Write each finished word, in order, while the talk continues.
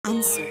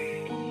And so,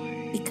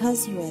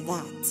 because you are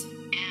that,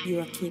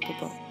 you are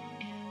capable,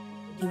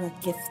 you are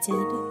gifted,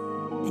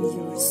 and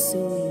you are so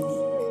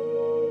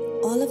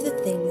unique. All of the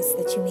things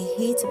that you may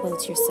hate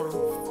about yourself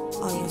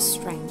are your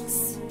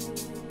strengths.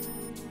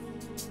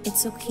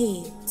 It's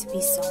okay to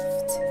be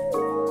soft.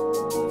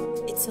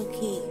 It's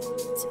okay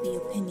to be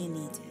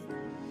opinionated.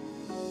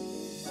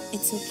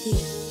 It's okay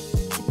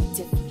to be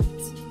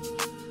different.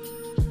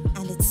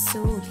 And it's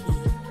so okay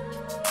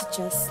to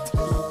just be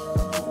you.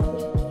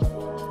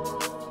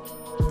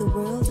 The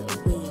world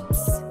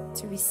awaits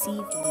to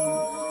receive you.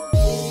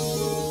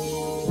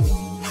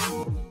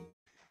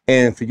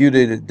 And for you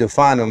to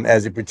define them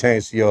as it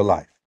pertains to your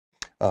life.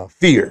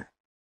 Fear.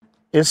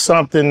 It's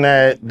something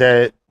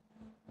that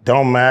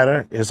don't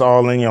matter. It's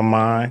all in your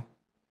mind.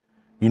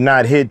 You're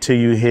not hit till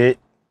you hit.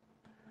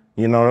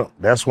 You know,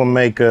 that's what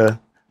make a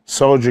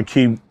soldier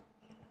keep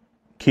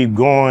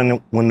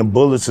going when the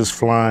bullets is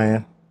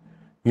flying.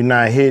 You're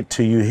not hit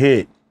till you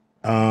hit.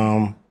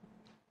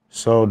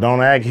 So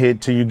don't act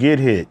hit till you get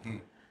hit.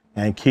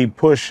 And keep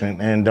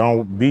pushing and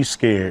don't be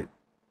scared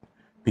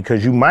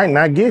because you might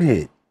not get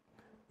hit.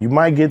 You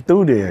might get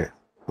through there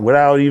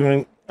without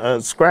even a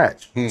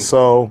scratch.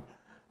 So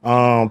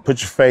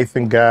put your faith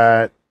in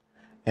God,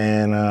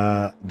 and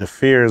the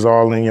fear is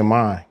all in your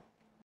mind.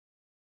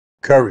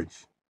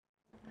 Courage.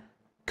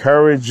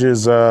 Courage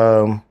is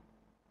something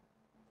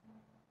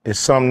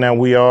that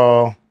we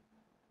all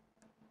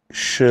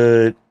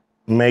should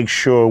make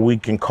sure we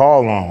can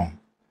call on.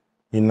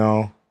 You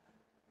know,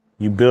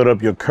 you build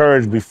up your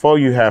courage before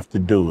you have to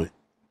do it.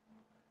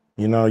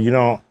 You know, you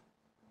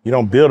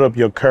don't build up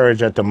your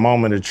courage at the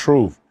moment of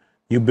truth.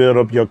 You build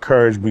up your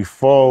courage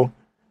before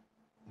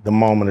the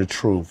moment of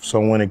truth. So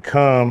when it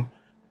comes,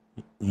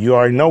 you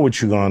already know what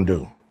you're going to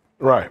do.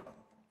 Right.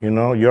 You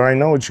know, you already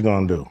know what you're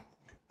going to do.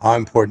 How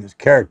important is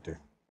character?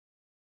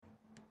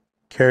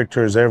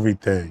 Character is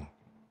everything.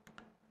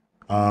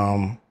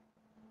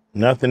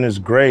 Nothing is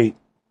great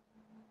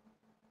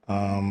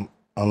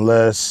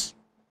unless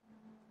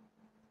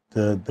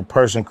the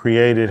person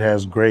created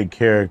has great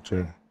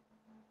character.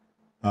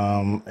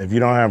 If you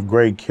don't have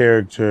great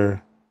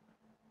character,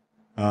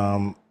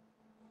 I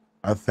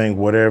think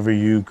whatever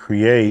you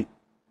create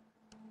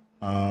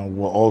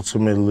will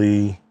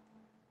ultimately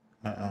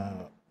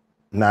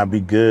not be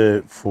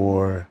good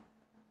for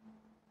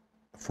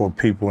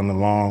people in the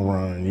long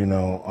run. You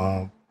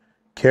know,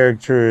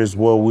 character is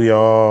what we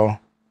all.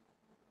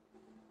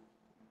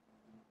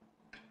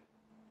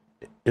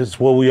 It's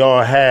what we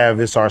all have.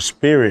 It's our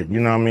spirit.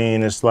 You know what I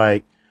mean? It's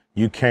like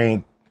you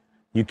can't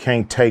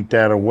take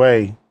that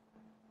away.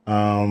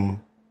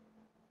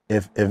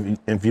 If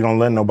you don't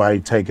let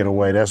nobody take it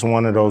away. That's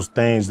one of those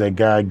things that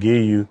God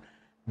give you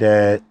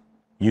that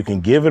you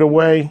can give it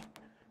away,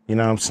 you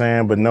know what I'm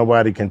saying, but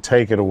nobody can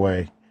take it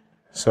away.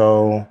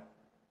 So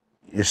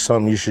it's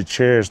something you should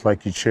cherish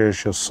like you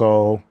cherish your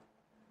soul,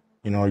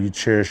 you know, you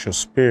cherish your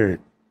spirit.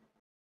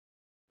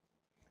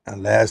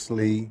 And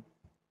lastly,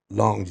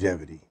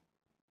 longevity.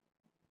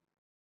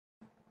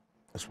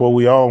 That's what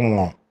we all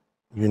want,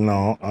 you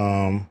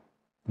know.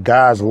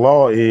 God's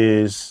law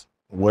is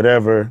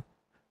whatever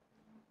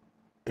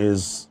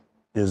is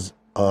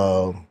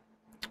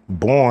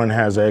born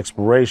has an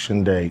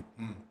expiration date.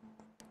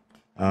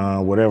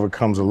 Whatever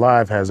comes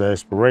alive has an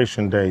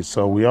expiration date.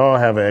 So we all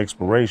have an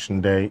expiration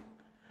date,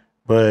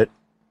 but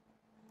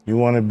you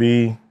want to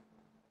be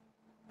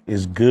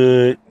as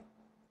good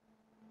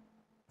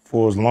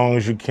for as long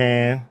as you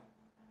can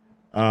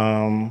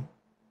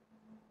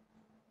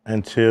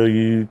until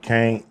you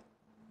can't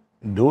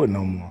do it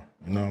no more.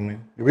 You know what I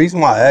mean? The reason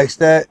why I asked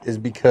that is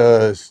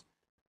because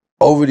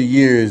over the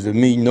years of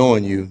me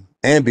knowing you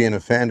and being a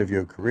fan of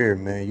your career,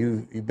 man,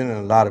 you've been in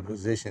a lot of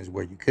positions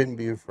where you couldn't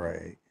be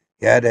afraid.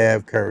 You had to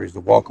have courage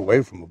to walk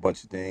away from a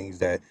bunch of things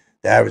that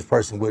the average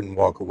person wouldn't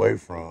walk away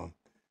from.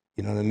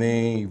 You know what I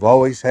mean? You've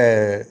always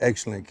had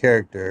excellent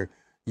character.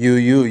 You're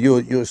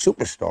a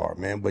superstar,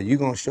 man, but you're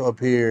gonna show up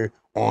here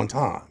on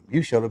time.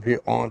 You showed up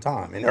here on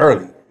time and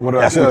early.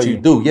 That's what you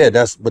do. Yeah,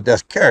 that's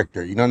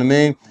character. You know what I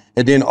mean?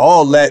 And then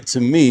all that to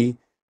me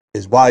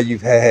is why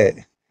you've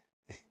had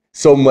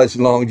so much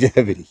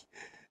longevity.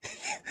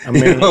 I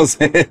mean, you know what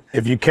I'm saying?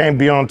 If you can't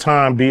be on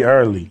time, be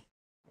early.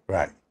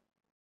 Right.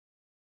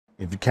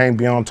 If you can't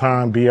be on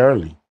time, be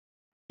early.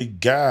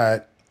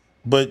 God,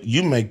 but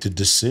you make the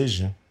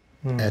decision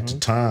at the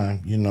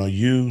time. You know,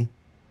 you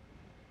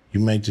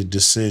make the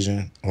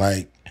decision.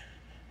 Like,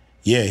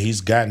 yeah,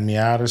 he's gotten me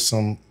out of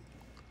some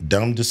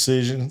dumb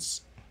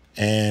decisions,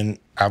 and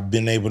I've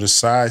been able to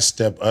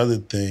sidestep other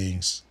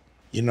things.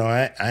 You know,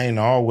 I ain't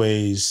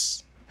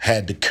always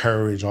had the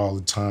courage all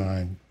the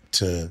time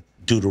to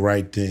do the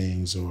right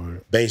things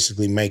or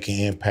basically make an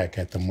impact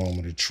at the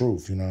moment of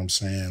truth. You know what I'm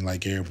saying?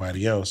 Like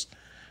everybody else,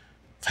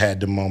 I've had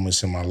the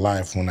moments in my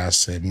life when I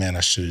said, man,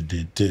 I should have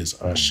did this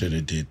or I should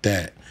have did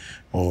that.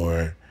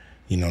 Or,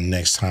 you know,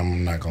 next time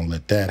I'm not going to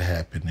let that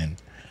happen. And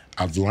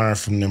I've learned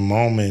from the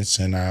moments,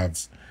 and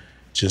I've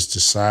just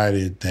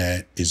decided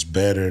that it's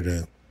better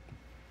to,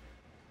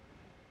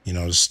 you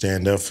know, to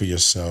stand up for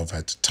yourself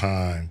at the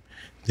time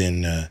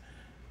than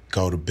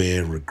go to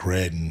bed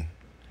regretting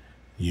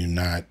you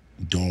not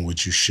doing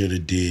what you should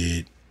have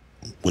did,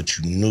 what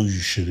you knew you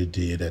should have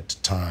did at the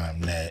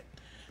time that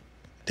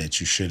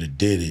you should have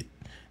did it.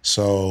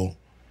 So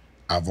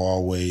I've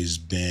always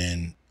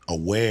been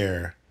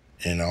aware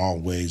and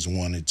always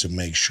wanted to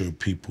make sure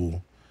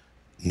people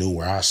knew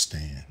where I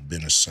stand,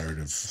 been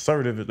assertive.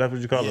 Assertive, that's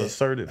what you call it,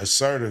 assertive?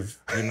 Assertive,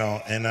 you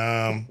know, and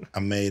I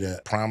made a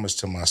promise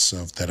to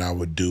myself that I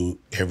would do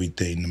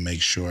everything to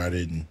make sure I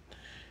didn't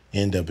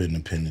end up in the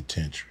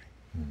penitentiary.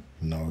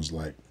 You know, it was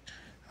like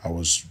I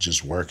was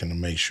just working to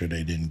make sure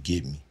they didn't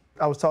get me.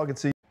 I was talking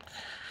to you.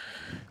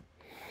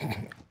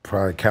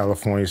 Probably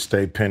California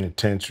State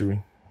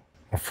Penitentiary.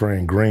 My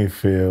friend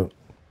Greenfield,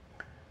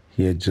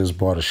 he had just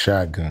bought a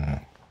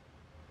shotgun.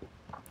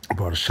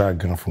 Bought a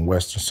shotgun from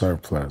Western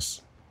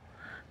Surplus.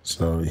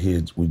 So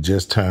we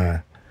just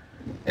turned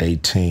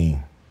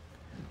 18.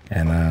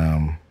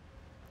 And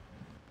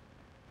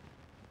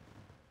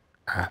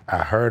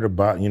I heard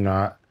about, you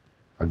know,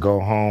 I go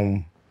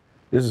home,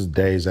 this is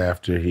days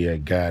after he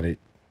had got it.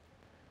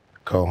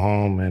 Go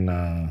home and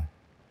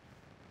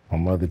my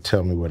mother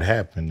tell me what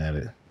happened, that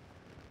a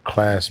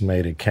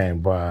classmate that came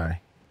by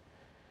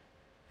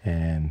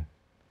and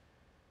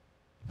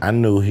I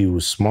knew he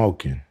was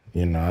smoking.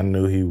 You know, I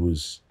knew he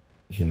was,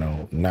 you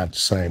know, not the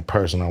same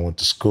person I went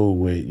to school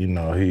with. You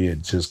know, he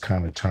had just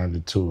kind of turned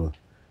into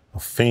a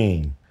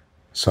fiend.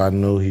 So I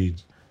knew he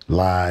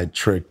lied,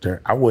 tricked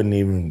her. I wasn't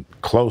even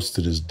close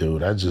to this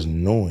dude. I just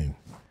knew him.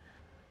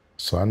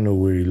 So I knew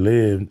where he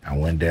lived. I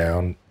went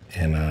down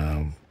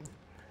and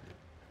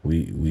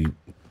we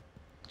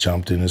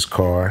jumped in his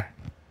car,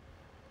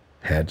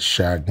 had the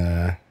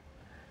shotgun,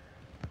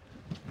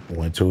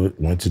 went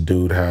to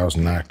dude's house,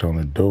 knocked on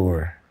the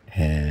door,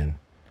 and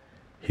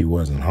he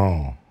wasn't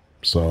home.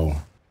 So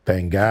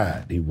thank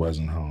God he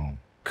wasn't home,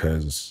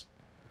 because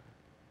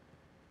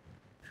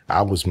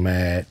I was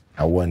mad.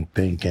 I wasn't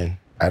thinking.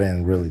 I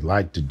didn't really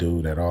like the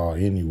dude at all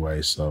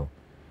anyway, so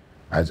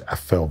I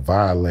felt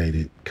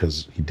violated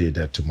because he did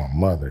that to my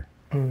mother.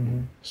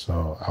 Mm-hmm.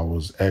 So I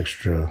was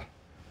extra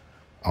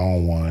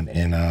on one,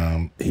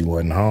 and he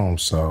wasn't home,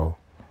 so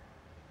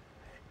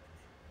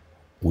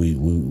we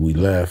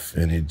left,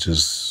 and it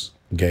just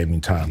gave me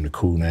time to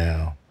cool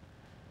down.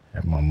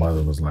 And my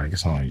mother was like,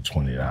 "It's only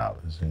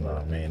 $20." You know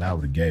what I mean? I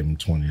would have gave him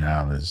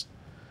 $20.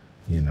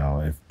 You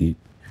know, if he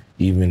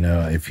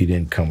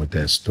didn't come with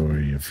that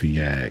story, if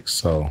he asked.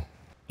 So,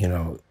 you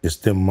know, it's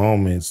the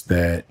moments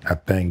that I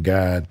thank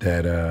God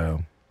that,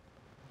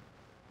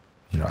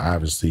 you know,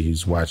 obviously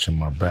he's watching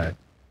my back.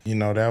 You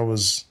know, that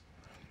was,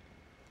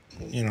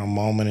 you know, a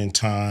moment in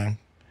time.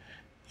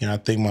 You know, I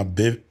think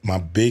my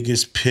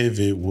biggest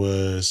pivot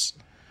was,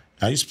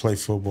 I used to play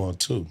football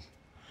too.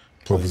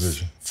 What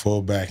position?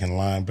 Fullback and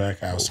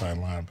linebacker, outside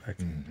linebacker.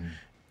 Mm-hmm.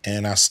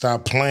 And I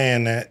stopped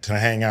playing that to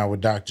hang out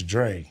with Dr.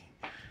 Dre.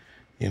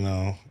 You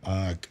know,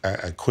 I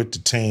quit the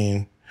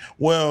team.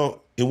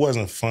 Well, it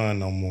wasn't fun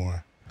no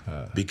more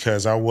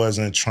because I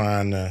wasn't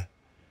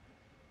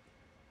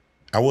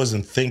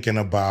thinking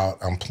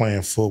about I'm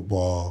playing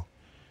football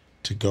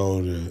to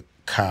go to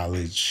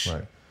college.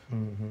 Right.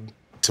 Mm-hmm.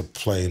 To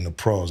play in the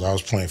pros. I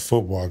was playing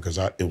football because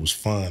it was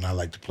fun. I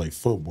like to play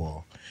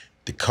football.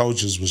 The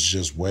coaches was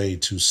just way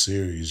too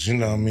serious. You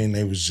know what I mean?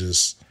 They was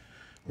just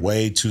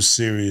way too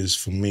serious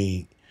for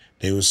me.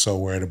 They was so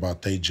worried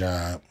about their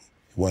job.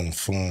 It wasn't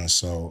fun.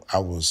 So I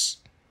was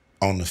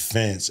on the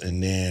fence.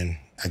 And then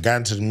I got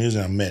into the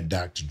music. I met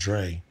Dr.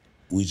 Dre.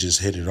 We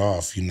just hit it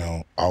off, you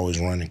know, always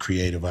running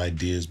creative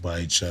ideas by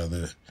each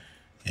other.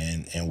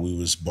 And we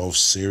was both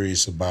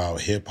serious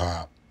about hip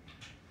hop.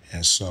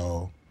 And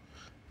so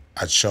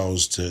I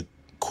chose to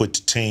quit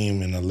the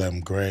team in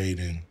 11th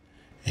grade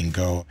and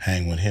go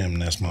hang with him.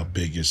 That's my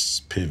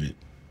biggest pivot.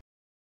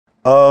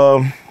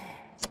 You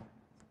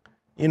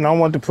know, I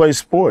wanted to play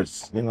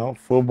sports, you know,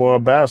 football,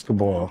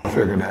 basketball. I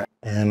figured that.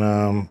 And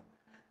I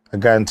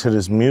got into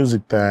this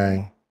music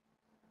thing.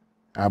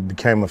 I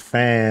became a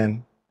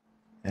fan,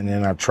 and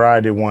then I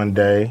tried it one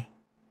day,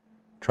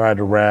 tried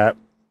to rap.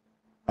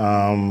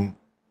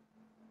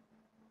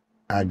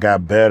 I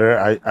got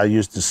better. I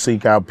used to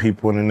seek out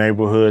people in the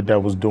neighborhood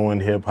that was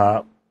doing hip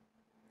hop.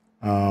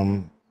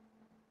 I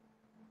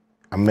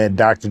met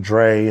Dr.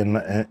 Dre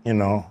in, you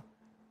know,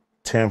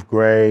 10th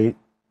grade.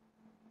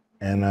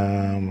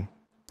 And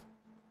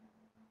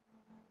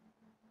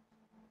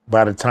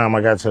by the time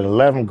I got to the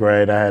 11th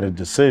grade, I had a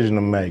decision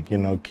to make, you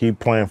know, keep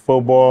playing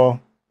football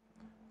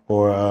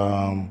or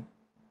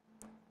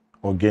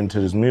get into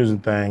this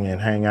music thing and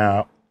hang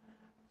out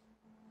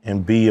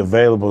and be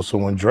available. So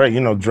when Dre, you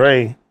know,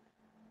 Dre,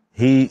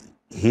 he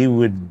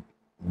would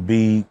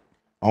be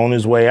on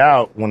his way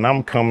out when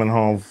I'm coming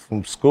home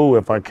from school.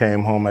 If I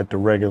came home at the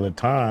regular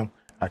time,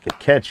 I could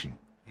catch him,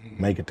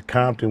 make it to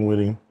Compton with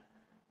him.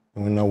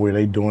 And we know where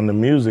they doing the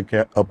music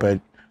up at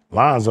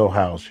Lonzo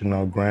House, you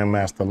know,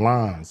 Grandmaster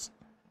Lonz.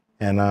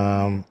 And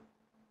I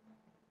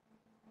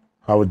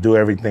would do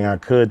everything I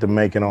could to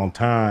make it on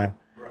time.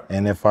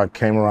 And if I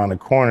came around the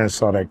corner and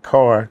saw that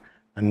car,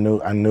 I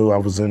knew I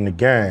was in the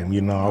game.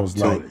 You know, I was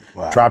like,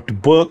 drop the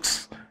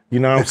books, You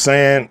know what I'm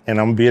saying? And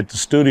I'm gonna be at the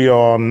studio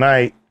all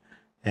night.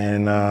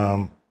 And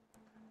I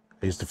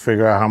used to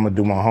figure out how I'm gonna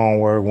do my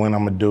homework, when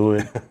I'm gonna do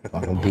it.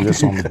 I'm gonna do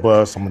this on the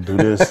bus, I'm gonna do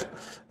this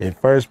in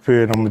first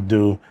period, I'm gonna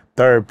do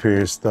third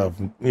period stuff.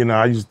 You know,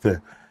 I used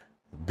to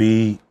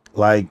be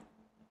like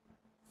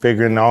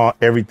figuring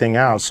everything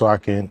out so I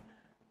can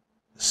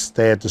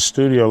stay at the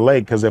studio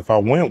late. Cause if I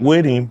went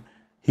with him,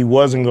 he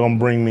wasn't gonna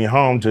bring me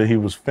home till he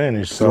was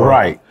finished.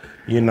 So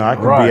you know,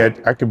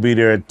 I could be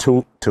there at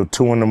 2 till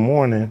 2 in the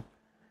morning,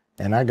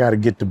 and I gotta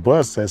get the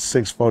bus at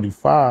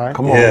 6:45.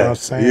 Come on, you know what I'm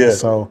saying? Yeah.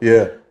 So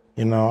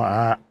you know,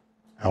 I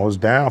was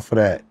down for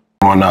that.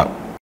 Growing up,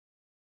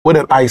 what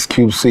did Ice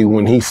Cube see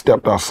when he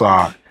stepped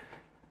outside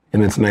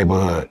in its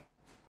neighborhood?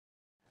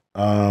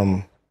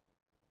 I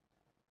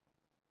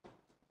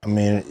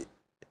mean,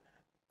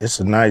 it's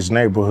a nice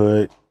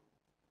neighborhood.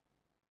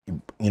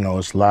 You know,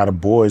 it's a lot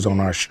of boys on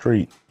our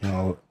street. You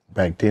know,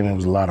 back then it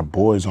was a lot of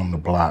boys on the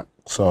block.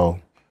 So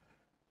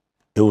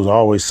it was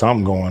always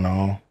something going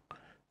on,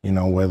 you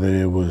know, whether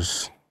it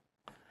was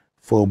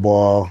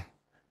football,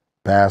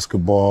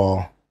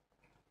 basketball,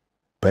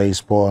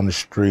 baseball on the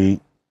street,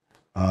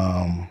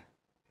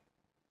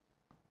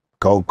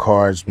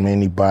 go-karts,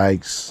 mini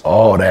bikes,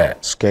 all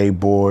that,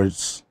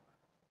 skateboards.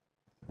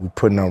 We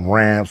putting up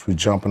ramps, we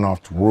jumping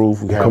off the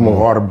roof, we having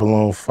water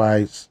balloon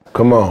fights.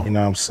 Come on. You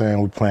know what I'm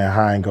saying? We playing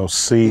hide and go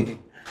seek.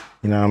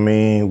 You know what I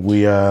mean?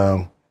 We,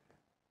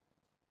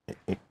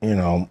 you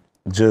know,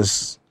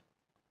 just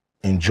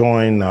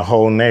enjoying the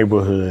whole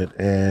neighborhood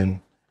and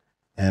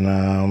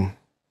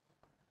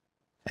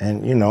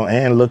you know,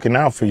 and looking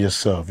out for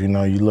yourself. You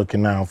know, you're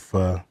looking out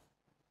for,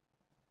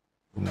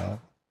 you know,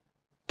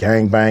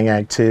 gangbang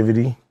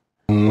activity.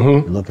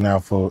 You're looking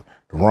out for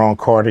the wrong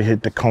car to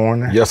hit the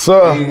corner. Yes,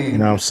 sir. You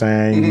know what I'm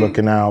saying? You're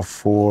looking out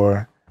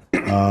for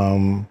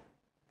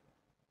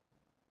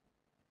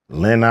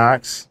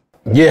Lennox.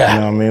 Yeah. You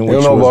know what I mean? You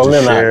Which know was about the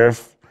Lennox.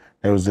 sheriff.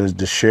 There was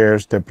the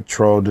sheriffs that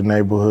patrolled the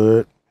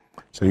neighborhood.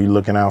 So you're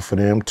looking out for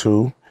them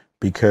too,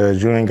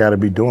 because you ain't got to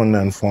be doing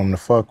nothing for them to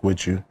fuck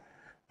with you.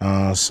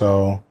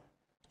 So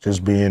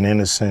just being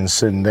innocent,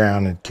 sitting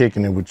down and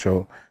kicking it with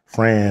your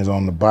friends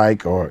on the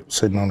bike or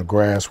sitting on the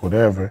grass,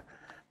 whatever,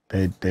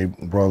 they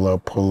roll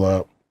up, pull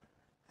up,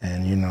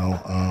 and you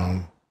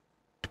know,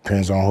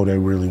 depends on who they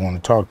really want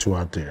to talk to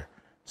out there.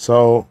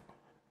 So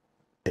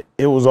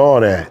it was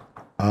all that.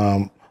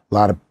 A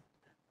lot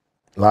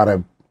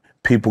of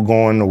people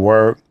going to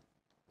work,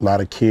 a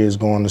lot of kids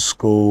going to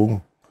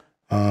school,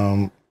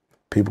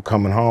 people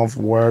coming home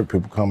from work,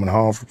 people coming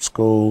home from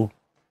school.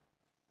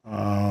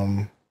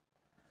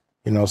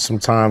 You know,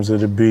 sometimes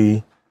it'll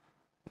be,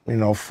 you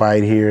know,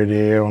 fight here or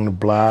there on the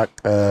block.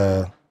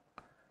 You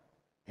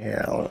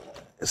know,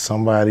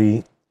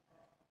 somebody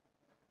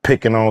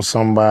picking on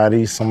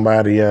somebody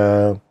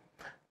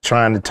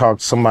trying to talk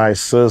to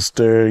somebody's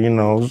sister, you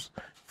know, a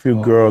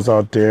few girls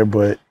out there,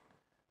 but,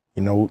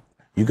 you know,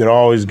 you could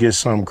always get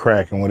something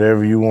cracking,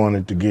 whatever you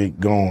wanted to get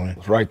going.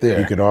 It's right there.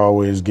 You could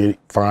always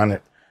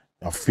find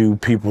a few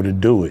people to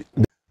do it.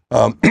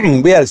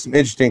 We had some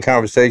interesting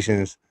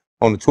conversations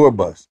on the tour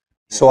bus.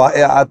 So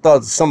I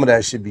thought some of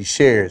that should be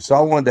shared. So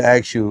I wanted to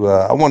ask you,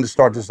 I wanted to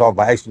start this off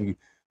by asking you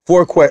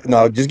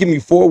just give me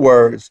 4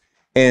 words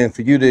and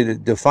for you to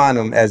define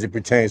them as it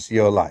pertains to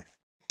your life.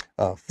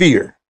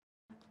 Fear.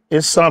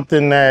 It's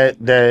something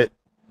that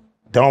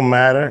don't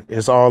matter.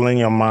 It's all in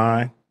your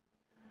mind.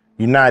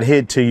 You're not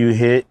hit till you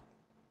hit.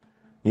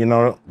 You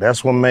know,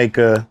 that's what make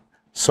a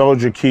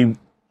soldier keep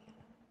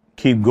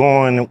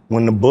going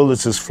when the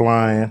bullets is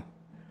flying.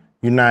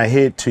 You're not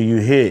hit till you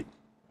hit.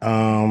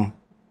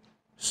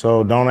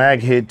 So don't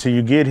act hit till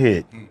you get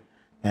hit,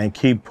 and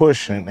keep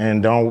pushing,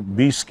 and don't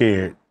be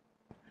scared,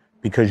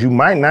 because you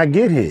might not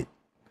get hit.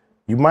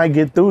 You might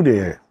get through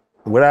there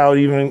without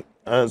even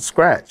a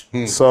scratch.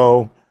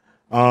 So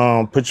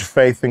put your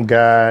faith in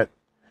God,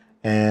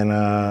 and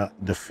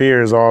the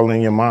fear is all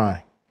in your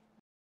mind.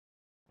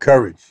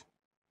 Courage.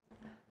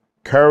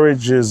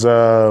 Courage is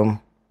something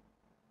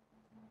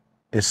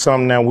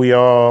that we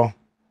all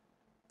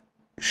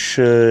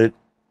should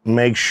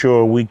make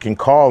sure we can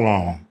call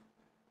on.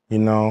 You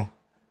know,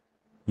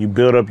 you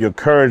build up your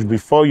courage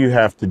before you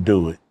have to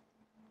do it.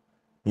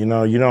 You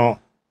know, you don't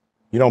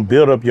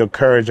build up your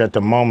courage at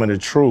the moment of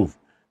truth.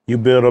 You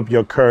build up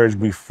your courage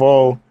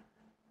before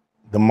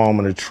the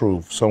moment of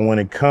truth. So when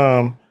it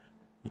comes,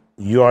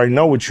 you already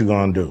know what you're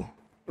gonna do.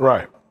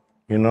 Right.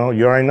 You know,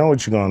 you already know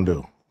what you're gonna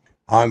do.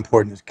 How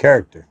important is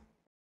character?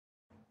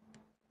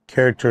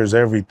 Character is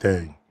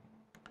everything.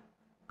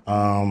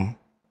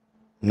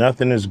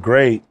 Nothing is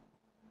great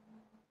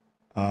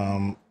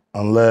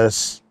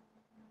unless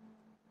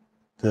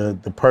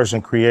the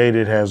person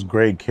created has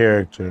great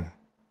character.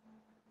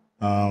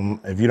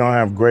 If you don't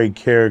have great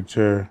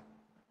character,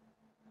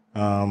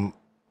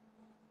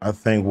 I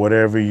think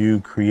whatever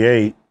you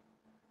create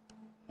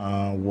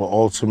will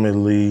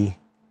ultimately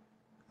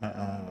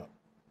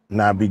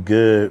not be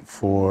good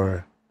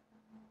for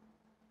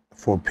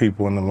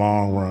people in the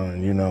long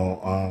run. You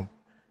know,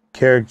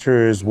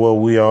 character is what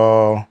we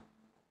all,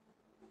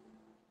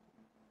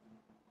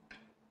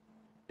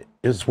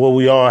 it's what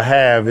we all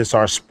have. It's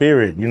our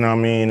spirit. You know what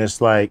I mean?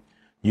 It's like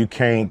you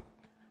can't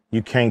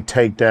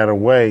take that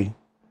away.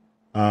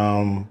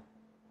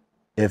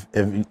 If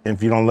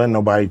you don't let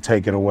nobody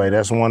take it away.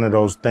 That's one of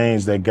those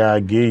things that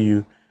God give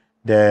you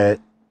that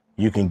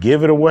you can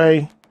give it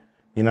away,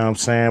 you know what I'm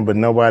saying, but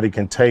nobody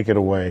can take it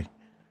away.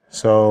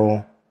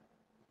 So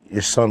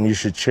it's something you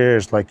should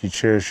cherish, like you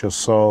cherish your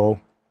soul,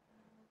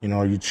 you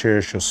know, you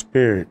cherish your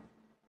spirit.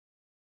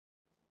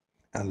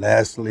 And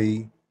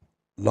lastly,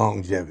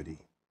 longevity.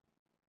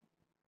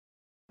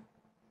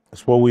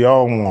 That's what we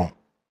all want,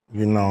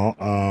 you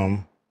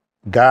know.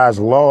 God's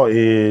law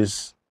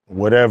is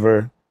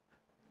whatever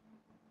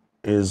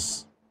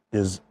is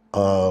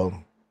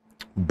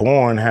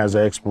born has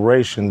an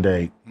expiration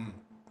date.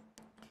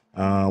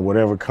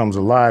 Whatever comes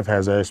alive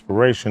has an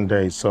expiration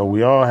date. So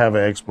we all have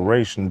an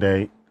expiration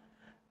date,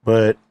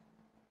 but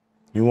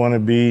you want to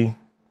be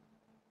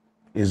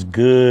as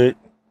good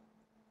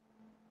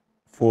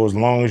for as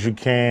long as you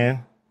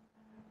can,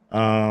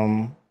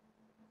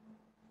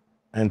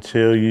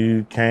 until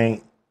you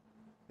can't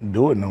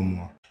do it no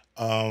more.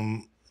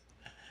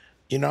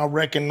 You know, I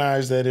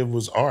recognize that it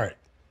was art.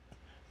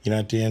 You know,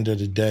 at the end of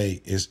the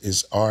day,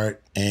 it's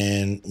art.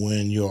 And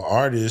when you're an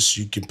artist,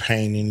 you can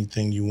paint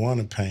anything you want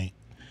to paint.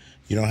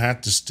 You don't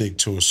have to stick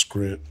to a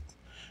script.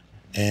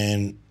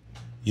 And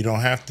you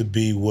don't have to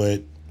be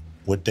what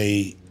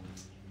they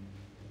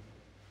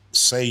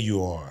say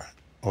you are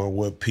or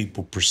what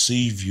people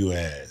perceive you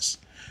as.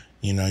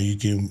 You know, you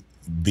can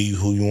be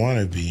who you want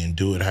to be and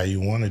do it how you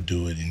want to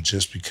do it. And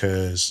just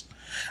because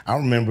I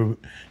remember,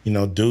 you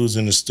know, dudes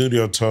in the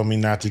studio told me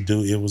not to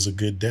do It Was a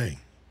Good Day.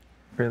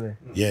 Really?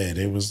 Yeah,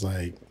 they was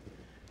like,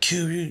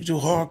 Q, you do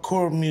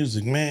hardcore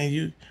music, man.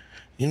 You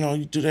know,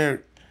 you do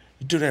that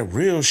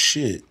real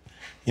shit.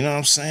 You know what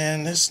I'm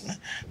saying? This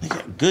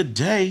nigga, Good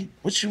Day?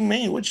 What you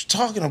mean? What you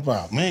talking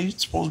about, man? You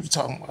supposed to be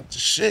talking about the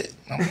shit.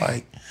 And I'm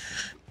like,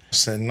 I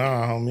said,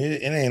 nah, homie,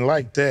 it ain't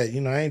like that.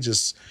 You know, I ain't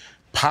just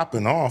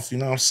popping off, you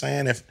know what I'm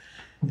saying?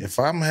 If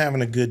I'm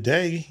having a good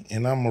day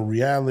and I'm a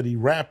reality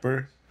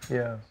rapper,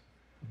 Yeah.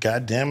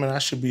 God damn it, I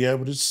should be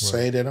able to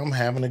say that I'm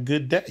having a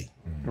good day.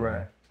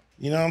 Right.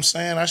 You know what I'm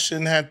saying? I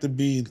shouldn't have to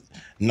be,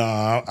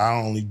 nah, I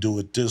only do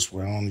it this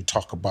way. I only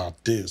talk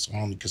about this. I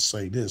only can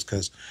say this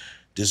because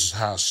this is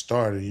how I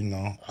started, you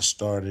know. I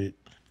started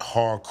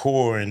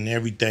hardcore and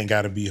everything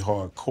got to be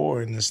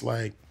hardcore. And it's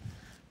like,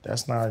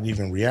 that's not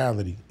even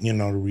reality. You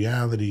know, the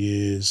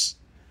reality is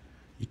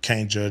you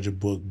can't judge a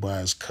book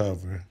by its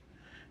cover.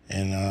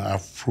 And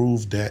I've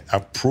proven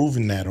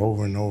that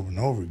over and over and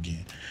over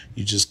again.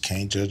 You just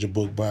can't judge a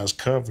book by its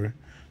cover,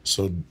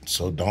 so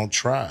don't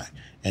try.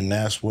 And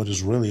that's what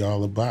it's really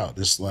all about.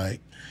 It's like,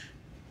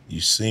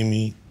 you see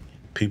me,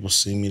 people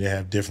see me, they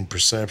have different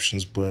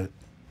perceptions, but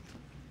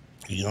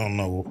you don't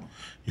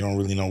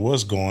really know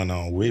what's going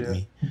on with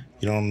me.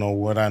 You don't know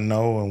what I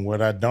know and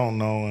what I don't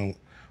know and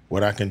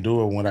what I can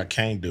do and what I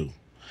can't do.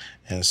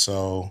 And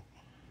so,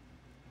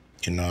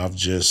 you know, I've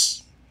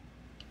just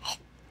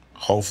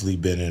hopefully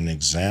been an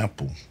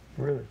example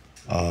Really?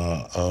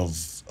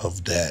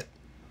 of that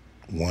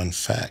one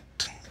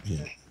fact.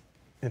 Yeah.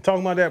 And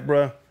talking about that,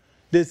 bruh,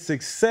 did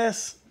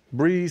success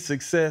breed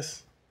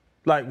success?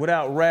 Like,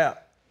 without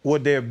rap,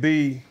 would there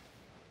be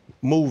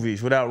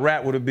movies? Without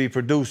rap, would it be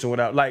producing?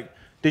 Without, like,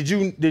 did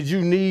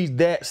you need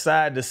that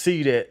side to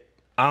see that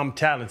I'm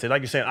talented?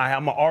 Like you're saying,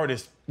 I'm an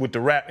artist with the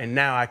rap, and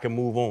now I can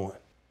move on.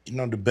 You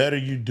know, the better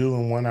you do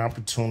in one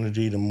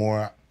opportunity, the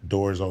more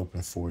doors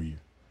open for you.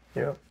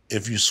 Yeah.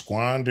 If you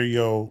squander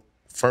your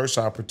first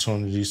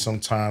opportunity,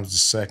 sometimes the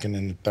second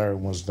and the third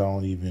ones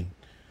don't even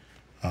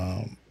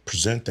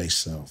present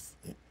themselves.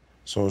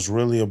 So it's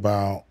really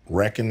about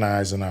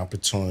recognizing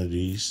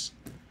opportunities,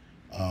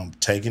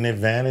 taking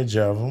advantage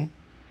of them,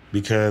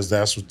 because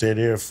that's what they're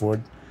there for.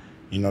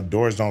 You know,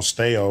 doors don't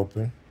stay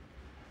open.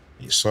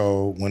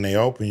 So when they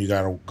open, you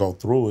got to go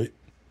through it,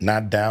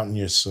 not doubting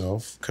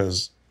yourself,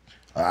 because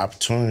an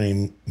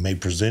opportunity may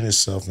present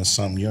itself in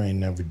something you ain't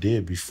never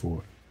did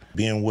before.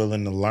 Being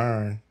willing to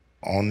learn,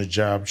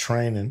 on-the-job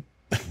training,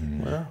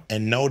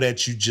 and know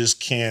that you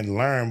just can't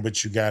learn,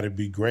 but you got to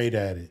be great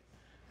at it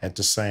at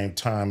the same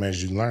time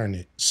as you learn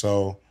it.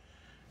 So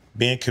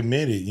being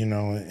committed, you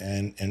know,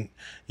 and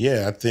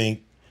yeah, I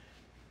think,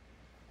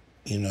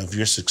 you know, if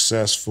you're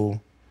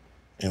successful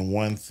in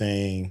one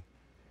thing,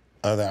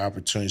 other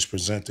opportunities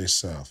present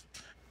themselves.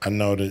 I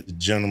know the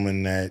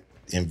gentleman that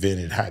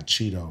invented hot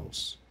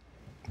Cheetos,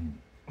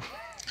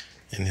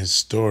 and his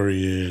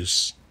story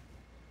is,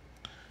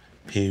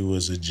 he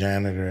was a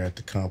janitor at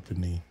the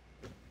company,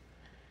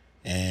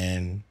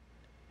 and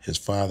his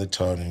father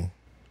told him,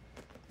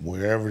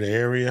 wherever the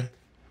area,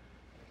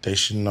 they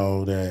should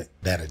know that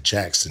a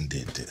Jackson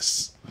did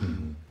this.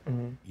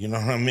 Mm-hmm. You know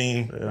what I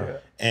mean? Yeah.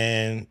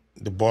 And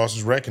the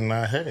bosses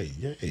recognized,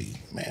 hey,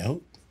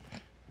 man,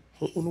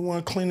 who the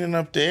one cleaning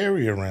up the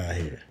area around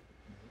here?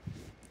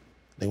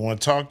 They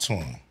want to talk to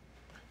him. I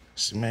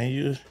said, man,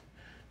 you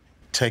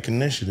take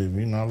initiative.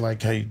 You know, I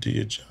like how you do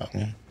your job,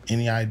 man.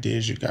 Any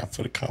ideas you got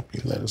for the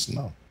company, let us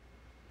know.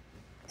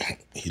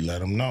 He let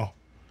them know.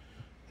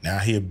 Now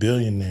he a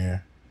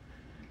billionaire,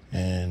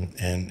 and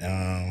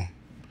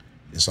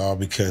it's all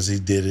because he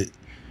did it.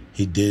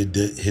 He did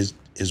his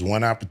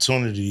one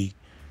opportunity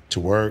to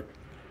work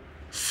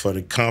for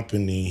the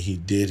company. He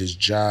did his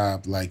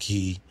job like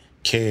he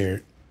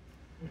cared,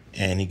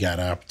 and he got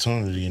an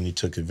opportunity, and he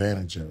took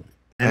advantage of it.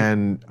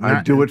 And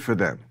I do it for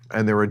them.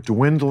 And they're a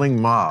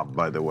dwindling mob,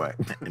 by the way.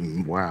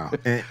 Wow.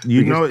 And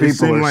you know, it people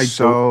seems are like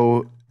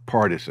so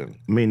partisan.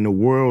 I mean, the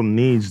world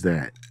needs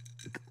that.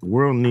 The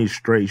world needs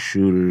straight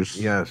shooters.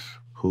 Yes.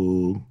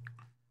 Who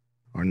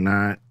are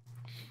not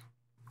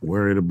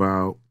worried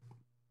about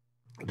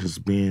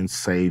just being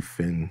safe,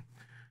 and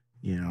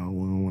we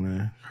don't want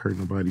to hurt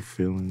nobody's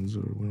feelings,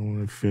 or we don't want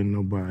to offend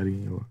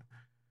nobody, or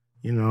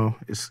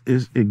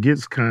it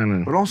gets kind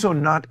of. But also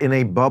not in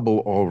a bubble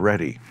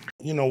already.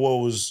 What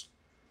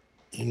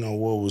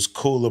was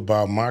cool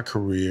about my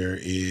career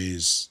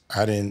is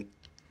I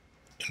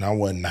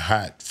wasn't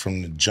hot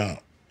from the jump.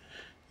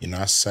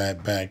 I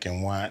sat back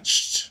and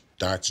watched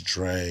Dr.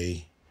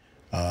 Dre,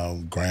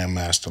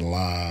 Grandmaster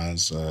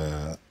Lines,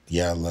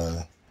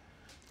 Yella,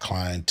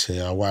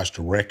 Clientele. I watched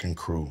the Wrecking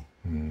Crew.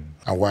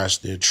 I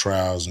watched their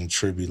trials and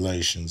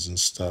tribulations and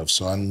stuff,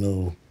 so I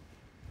knew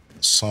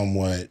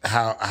somewhat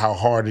how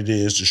hard it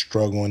is to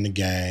struggle in the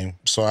game.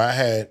 So I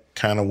had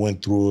kind of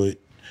went through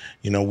it.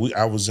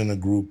 I was in a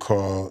group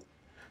called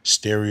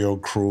Stereo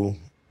Crew,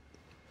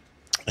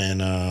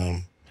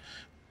 and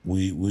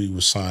we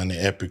were signed to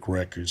Epic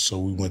Records, so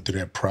we went through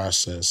that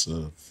process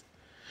of,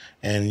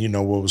 and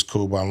what was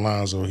cool about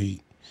Lonzo,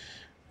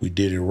 we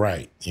did it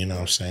right. You know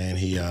what I'm saying?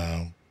 He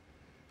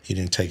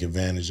didn't take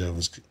advantage of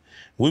us.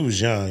 We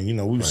was young,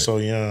 we were so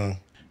young.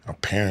 Our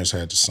parents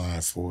had to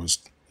sign for us,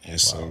 and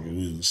so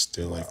we was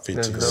still like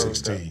 15,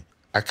 16.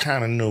 I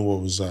kind of knew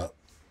what was up,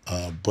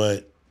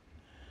 but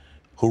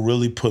who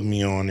really put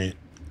me on it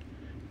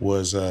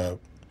was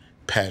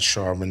Pat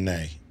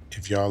Charbonnet.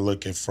 If y'all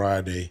look at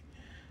Friday,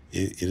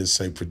 it'll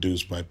say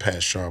produced by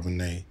Pat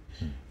Charbonnet.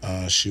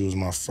 She was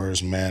my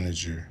first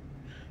manager,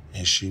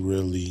 and she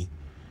really,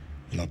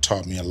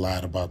 taught me a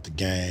lot about the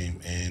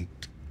game and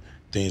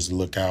things to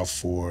look out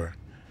for.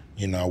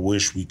 I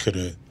wish we could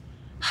have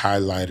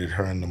highlighted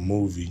her in the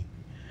movie,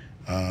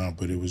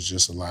 but it was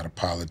just a lot of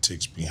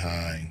politics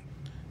behind,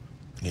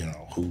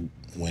 who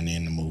went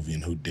in the movie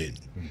and who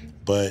didn't.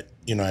 But,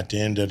 at the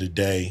end of the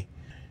day,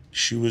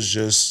 she was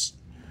just,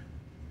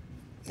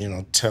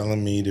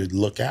 telling me to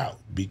look out,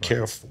 be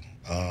careful.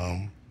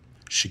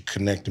 She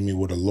connected me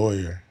with a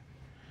lawyer,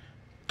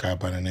 a guy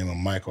by the name of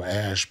Michael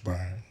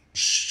Ashburn.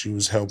 She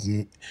was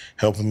helping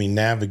me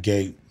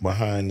navigate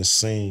behind the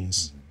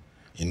scenes.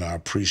 I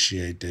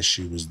appreciate that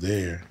she was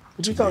there.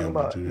 What you talking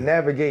about,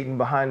 navigating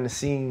behind the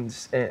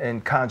scenes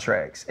and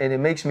contracts? And it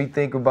makes me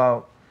think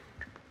about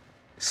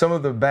some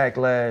of the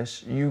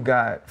backlash you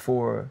got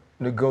for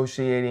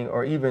negotiating,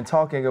 or even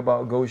talking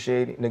about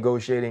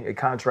negotiating a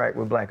contract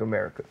with Black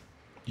America.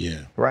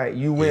 Yeah. Right?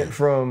 You went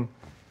from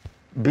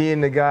being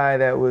the guy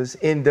that was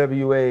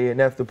NWA and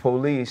F the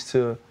police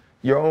to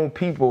your own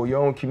people, your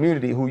own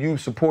community, who you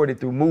supported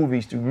through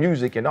movies, through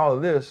music, and all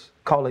of this,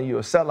 calling you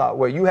a sellout,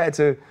 where you had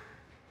to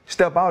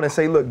step out and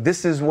say, look,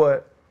 this is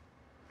what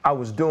I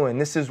was doing.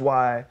 This is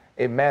why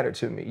it mattered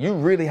to me. You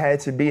really had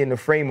to be in the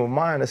frame of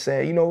mind of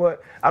saying, you know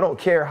what? I don't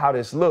care how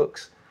this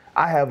looks.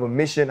 I have a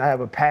mission, I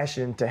have a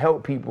passion to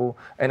help people,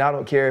 and I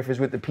don't care if it's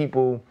with the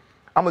people.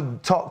 I'm gonna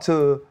talk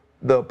to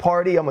the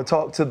party, I'm gonna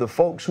talk to the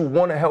folks who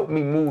wanna help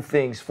me move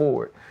things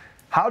forward.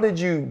 How did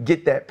you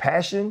get that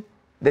passion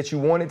that you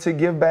wanted to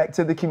give back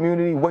to the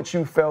community, what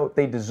you felt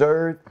they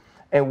deserved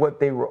and what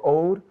they were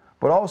owed?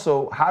 But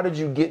also, how did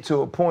you get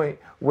to a point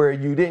where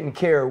you didn't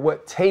care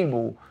what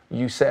table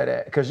you sat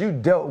at? Because you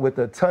dealt with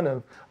a ton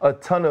of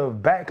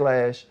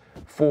backlash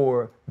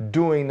for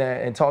doing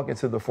that and talking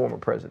to the former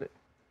president.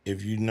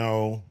 If you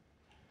know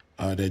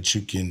that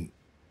you can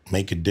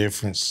make a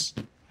difference,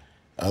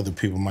 other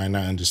people might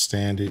not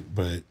understand it,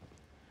 but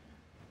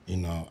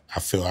I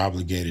feel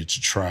obligated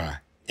to try.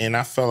 And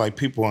I felt like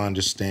people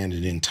understand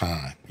it in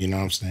time, you know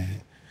what I'm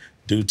saying?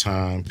 Due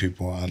time,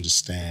 people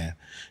understand,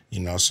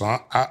 So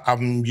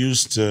I'm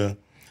used to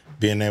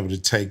being able to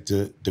take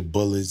the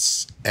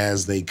bullets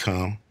as they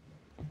come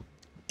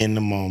in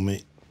the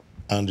moment,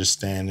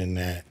 understanding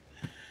that,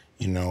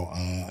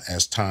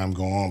 as time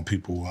go on,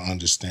 people will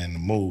understand the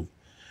move.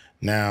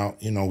 Now,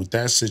 with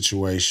that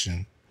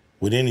situation,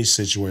 with any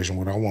situation,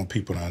 what I want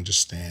people to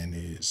understand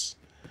is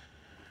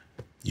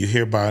you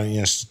hear about the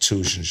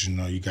institutions,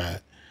 you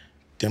got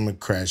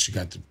Democrats, you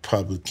got the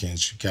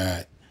Republicans, you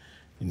got,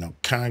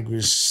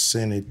 Congress,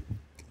 Senate,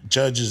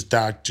 judges,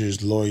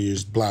 doctors,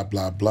 lawyers, blah,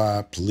 blah,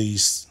 blah,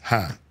 police,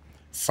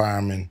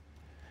 firemen.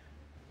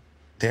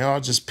 They're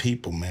all just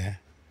people, man.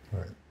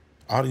 Right.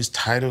 All these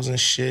titles and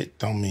shit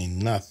don't mean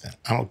nothing.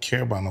 I don't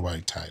care about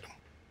nobody's title.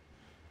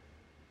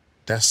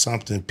 That's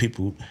something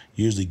people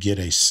usually get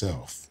a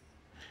self.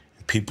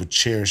 People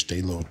cherish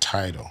their little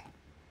title.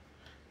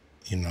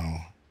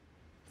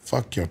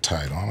 Fuck your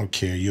title. I don't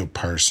care. You're a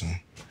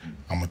person.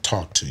 I'm gonna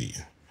talk to you.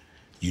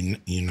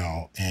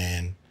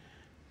 And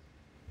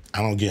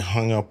I don't get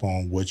hung up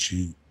on what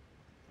you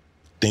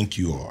think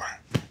you are.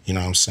 You know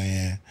what I'm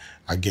saying?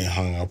 I get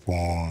hung up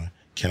on,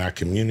 can I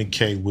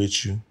communicate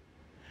with you?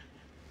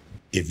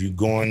 If you're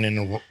going in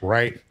the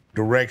right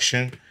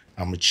direction,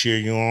 I'm going to cheer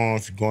you on.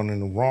 If you're going in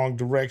the wrong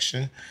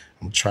direction,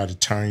 I'm going to try to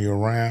turn you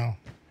around.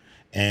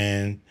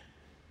 And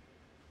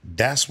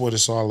that's what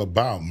it's all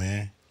about,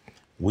 man.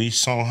 We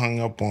so hung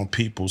up on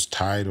people's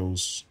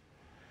titles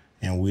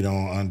and we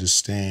don't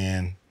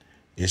understand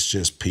it's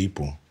just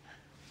people.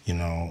 You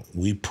know,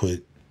 we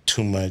put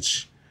too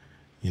much,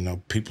 you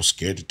know, people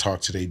scared to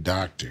talk to their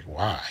doctor.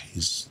 Why?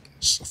 He's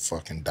a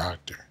fucking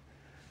doctor.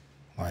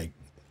 Like,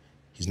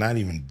 he's not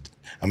even,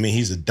 I mean,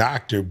 he's a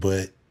doctor,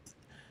 but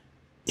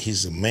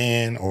he's a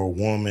man or a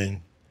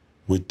woman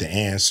with the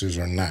answers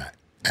or not.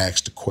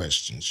 Ask the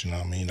questions, you know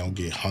what I mean? Don't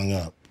get hung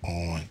up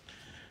on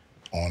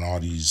all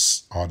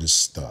this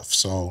stuff.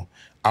 So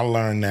I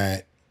learned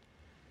that,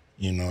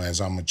 you know,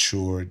 as I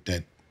matured,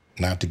 that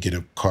not to get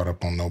caught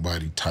up on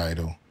nobody's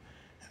title.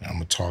 And I'm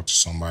gonna talk to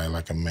somebody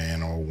like a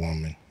man or a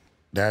woman.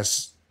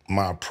 That's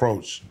my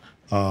approach.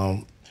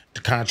 The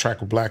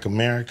contract with Black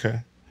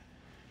America,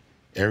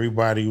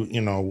 everybody,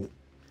 you know,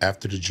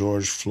 after the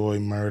George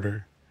Floyd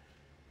murder,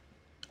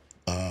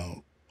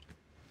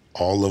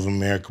 all of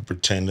America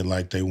pretended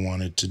like they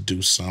wanted to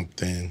do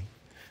something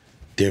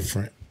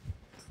different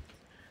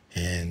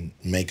and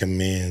make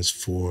amends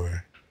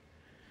for,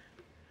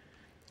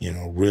 you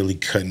know, really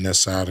cutting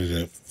us out of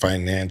the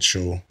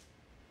financial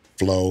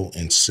flow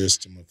and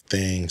system of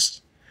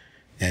things.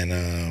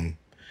 And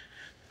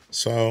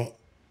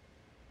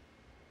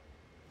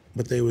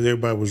but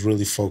everybody was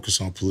really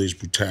focused on police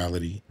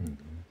brutality. Mm-hmm.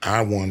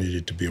 I wanted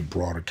it to be a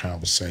broader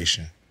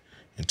conversation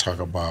and talk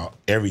about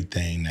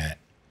everything that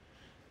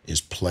is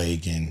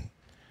plaguing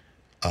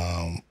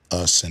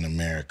us in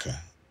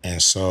America.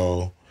 And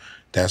so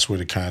that's where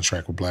the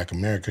contract with Black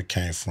America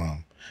came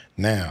from.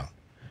 Now,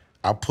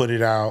 I put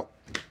it out,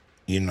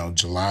 you know,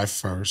 July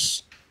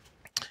 1st.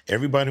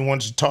 Everybody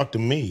wanted to talk to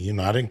me. You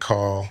know, I didn't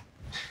call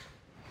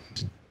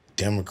the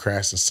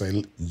Democrats and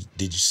say,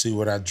 did you see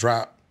what I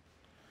dropped?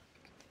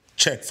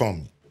 Check for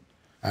me.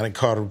 I didn't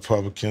call the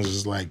Republicans. It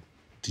was like,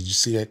 did you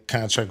see that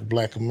contract with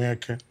Black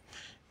America?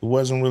 It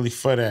wasn't really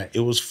for that.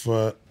 It was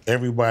for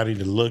everybody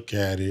to look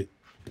at it,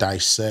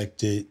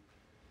 dissect it,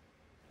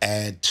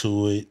 add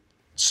to it,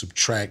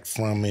 subtract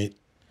from it,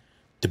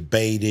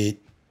 debate it,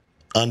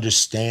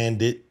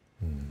 understand it,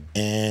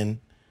 and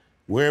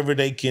wherever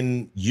they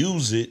can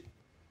use it,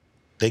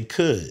 they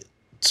could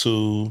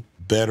to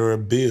better a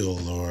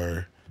bill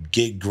or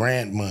get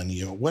grant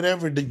money or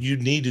whatever that you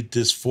needed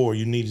this for.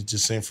 You needed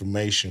this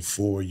information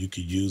for. You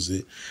could use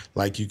it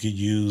like you could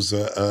use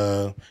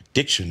a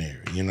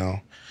dictionary, you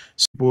know.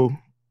 Well,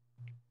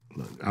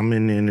 look, I'm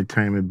in the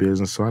entertainment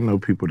business, so I know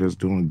people that's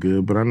doing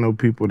good, but I know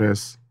people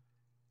that's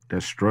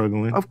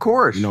struggling. Of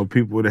course. You know,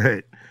 people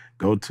that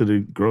go to the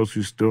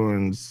grocery store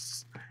and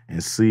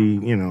see,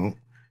 you know,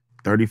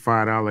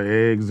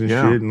 $35 eggs and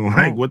shit, and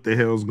like, what the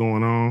hell's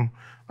going on?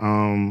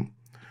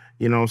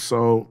 You know,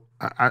 so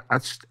I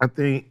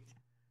think,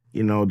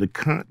 you know, the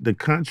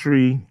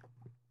country,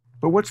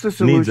 but what's the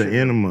solution? Needs an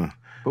enema,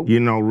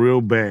 you know,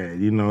 real bad.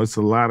 You know, it's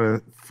a lot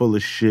of full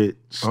of shit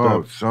stuff.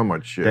 Oh, so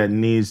much shit that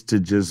needs to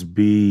just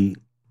be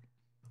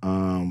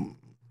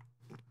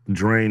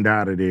drained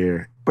out of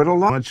there. But a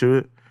bunch of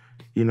it,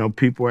 you know,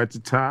 people at the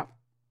top,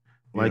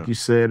 like you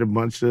said, a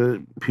bunch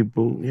of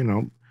people, you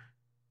know,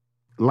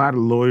 a lot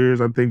of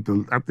lawyers. I think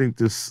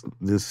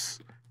this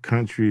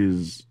country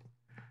is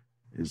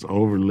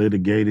over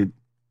litigated.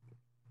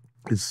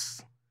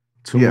 It's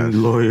too many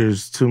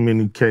lawyers, too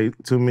many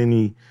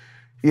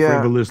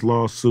frivolous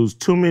lawsuits,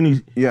 too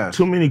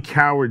many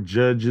coward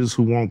judges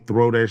who won't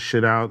throw that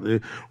shit out.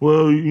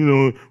 Well, you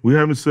know, we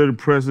haven't set a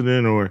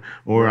precedent, or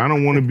I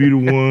don't want to be the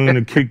one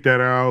to kick that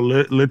out.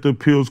 Let the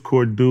appeals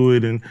court do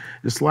it. And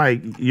it's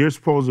like, you're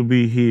supposed to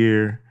be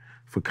here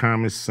for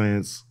common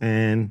sense,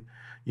 and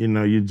you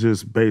know, you're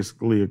just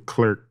basically a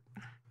clerk.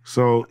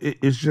 So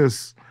it's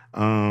just,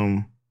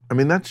 I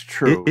mean, that's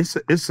true. It's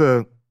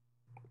a,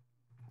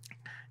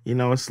 you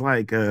know, it's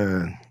like,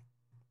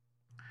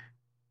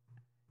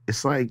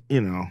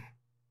 you know,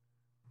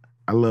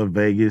 I love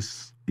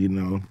Vegas, you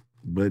know,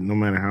 but no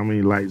matter how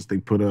many lights they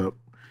put up,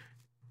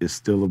 it's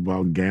still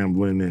about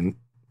gambling and,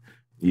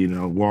 you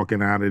know,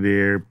 walking out of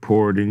there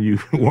poorer than you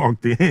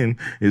walked in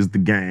is the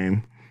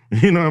game.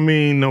 You know what I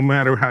mean? No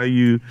matter how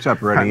you, no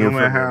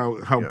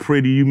matter how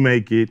pretty you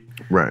make it,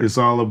 it's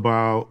all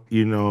about,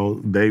 you know,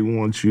 they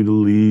want you to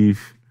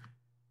leave,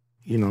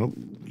 you know,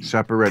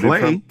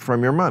 separated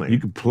from your money. You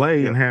can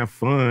play and have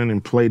fun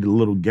and play the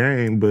little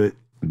game, but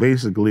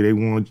basically they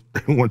want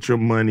your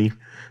money.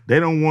 They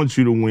don't want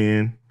you to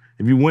win.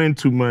 If you win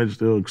too much,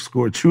 they'll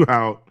escort you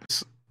out.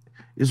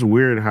 It's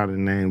weird how the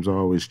name's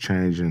always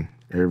changing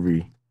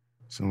every,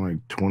 something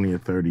like 20 or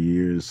 30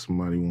 years.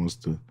 Somebody wants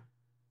to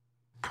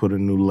put a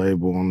new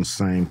label on the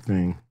same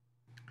thing.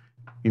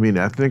 You mean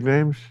ethnic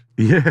names?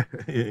 Yeah,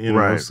 you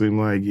know, it seems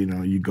like, you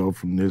know, you go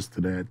from this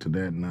to that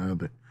and the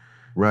other.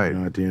 Right. You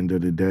know, at the end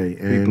of the day.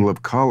 And people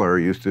of color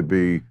used to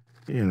be,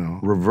 you know,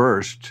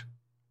 reversed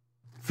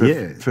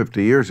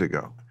 50 years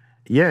ago.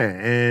 Yeah,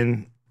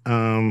 and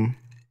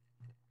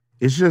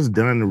it's just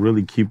done to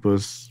really keep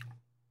us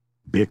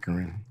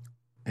bickering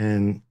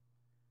and,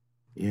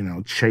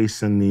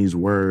 chasing these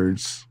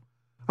words.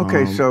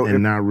 Okay, so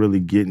and not really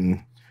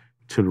getting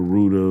to the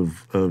root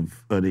of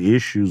the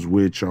issues,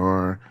 which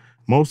are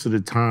most of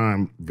the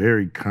time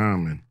very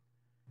common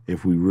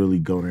if we really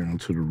go down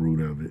to the root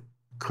of it.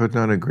 Could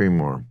not agree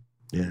more.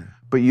 Yeah.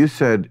 But you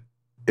said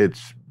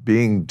it's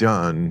being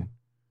done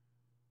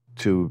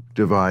to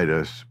divide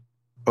us.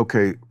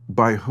 Okay,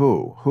 by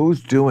who?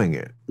 Who's doing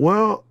it?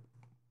 Well,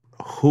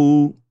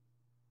 who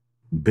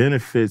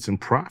benefits and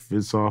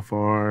profits off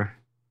our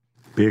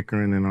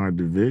bickering and our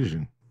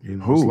division?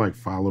 Who? It's like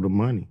follow the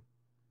money.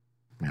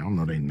 I don't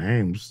know their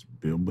names,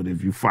 Bill, but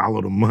if you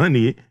follow the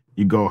money,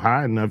 you go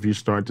high enough, you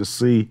start to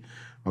see,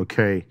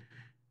 okay,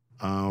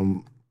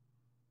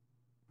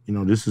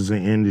 this is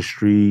an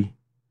industry.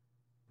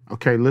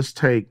 Okay, let's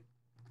take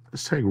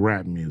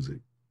rap music.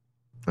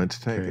 Let's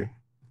take it.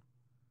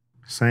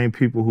 Same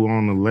people who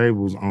own the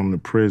labels own the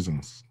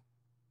prisons.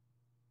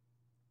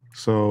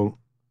 So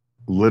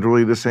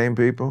literally the same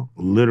people?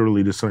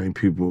 Literally the same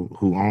people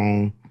who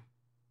own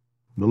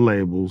the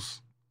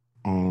labels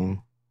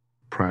own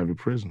private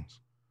prisons.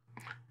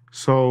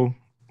 So,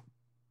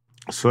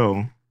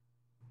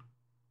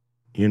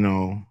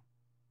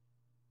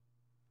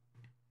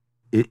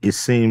 it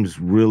seems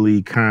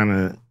really kind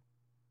of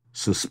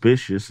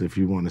suspicious, if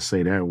you want to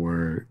say that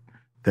word,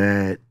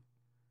 that,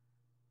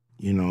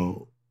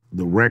 the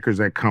records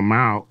that come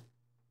out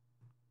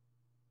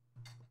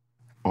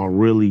are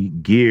really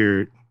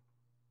geared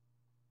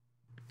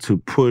to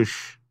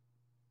push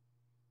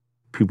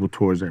people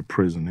towards that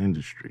prison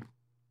industry.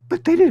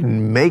 But they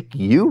didn't make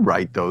you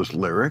write those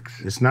lyrics.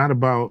 It's not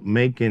about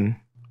making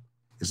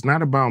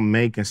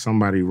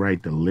somebody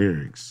write the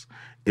lyrics.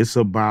 It's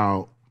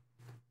about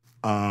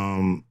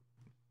being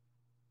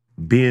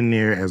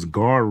there as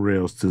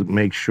guardrails to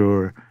make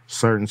sure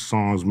certain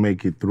songs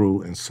make it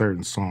through and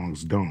certain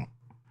songs don't.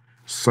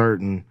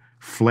 Certain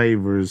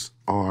flavors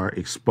are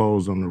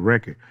exposed on the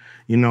record.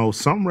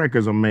 Some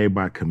records are made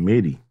by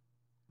committee,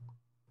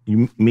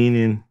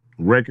 meaning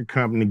record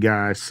company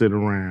guys sit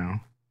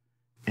around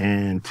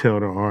and tell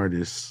the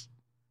artists,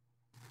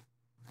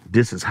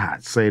 this is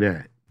hot, say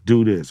that,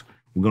 do this.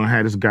 We're gonna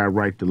have this guy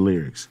write the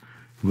lyrics.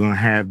 We're gonna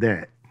have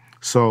that.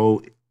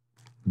 So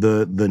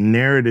the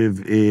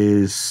narrative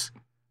is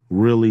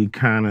really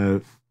kind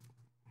of,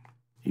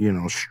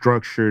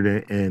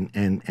 structured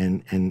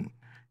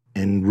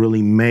and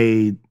really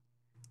made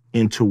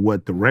into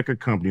what the record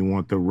company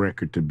want the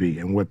record to be,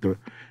 and what a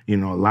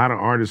lot of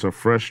artists are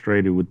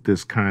frustrated with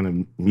this kind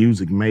of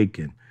music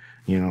making.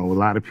 A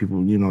lot of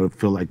people,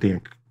 feel like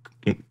they're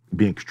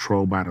being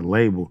controlled by the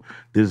label.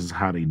 This is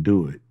how they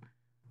do it.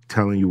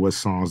 Telling you what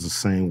songs to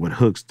sing, what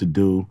hooks to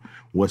do,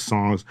 what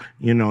songs,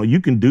 you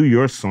can do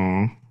your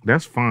song,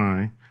 that's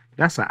fine.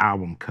 That's an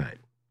album cut.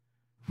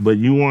 But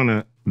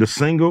the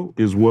single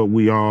is what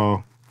we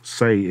all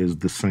say is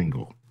the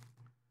single.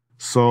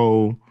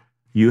 So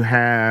you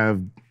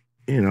have,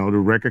 the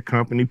record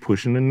company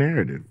pushing the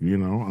narrative,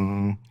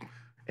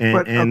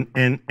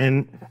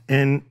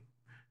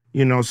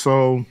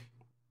 so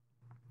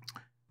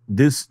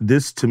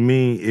this to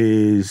me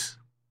is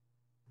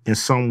in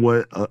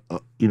somewhat,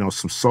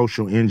 some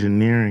social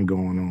engineering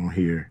going on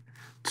here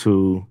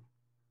to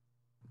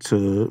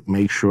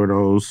make sure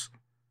those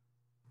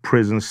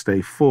prisons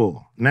stay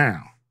full.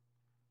 Now,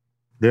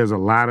 there's a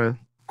lot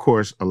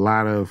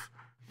of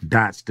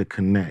dots to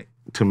connect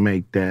to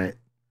make that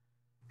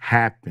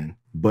happen,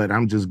 but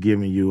I'm just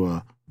giving you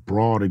a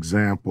broad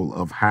example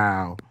of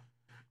how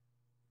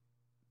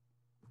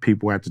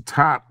people at the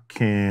top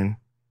can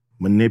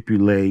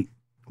manipulate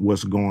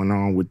what's going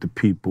on with the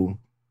people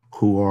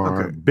who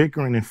are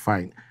bickering and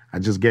fighting. I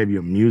just gave you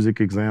a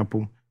music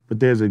example, but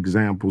there's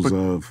examples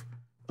of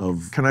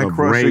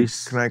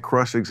race. Can I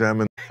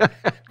cross-examine?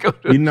 Go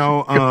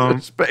to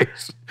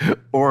space.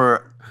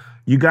 Or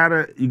you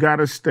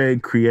gotta stay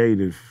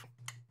creative.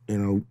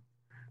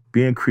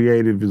 Being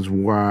creative is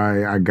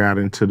why I got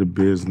into the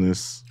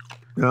business.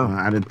 Yeah.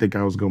 I didn't think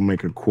I was gonna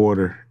make a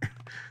quarter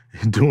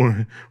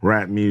doing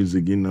rap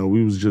music.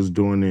 We was just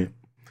doing it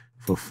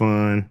for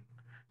fun.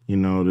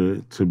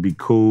 To be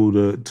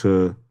cool,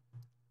 to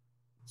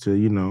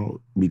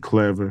be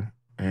clever,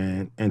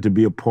 and to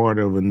be a part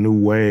of a new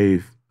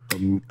wave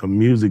of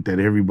music that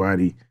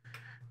everybody,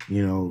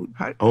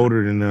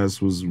 older than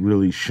us was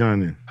really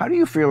shunning. How do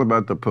you feel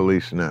about the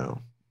police now?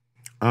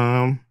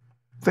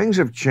 Things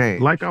have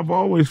changed. Like I've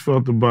always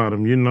felt about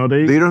them. You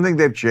don't think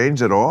they've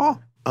changed at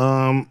all?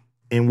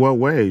 In what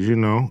ways?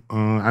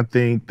 I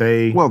think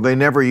they. Well, they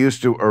never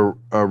used to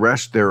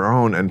arrest their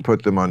own and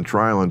put them on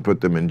trial and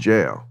put them in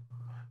jail.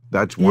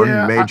 That's one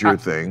major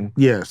thing.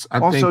 Yes, I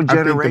also think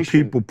the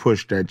people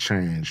push that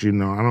change. I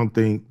don't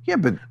think. Yeah,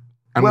 but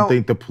I don't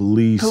think the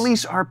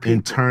police are people.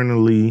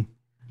 Internally.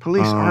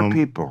 Police are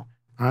people.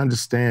 I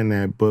understand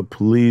that, but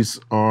police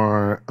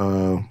are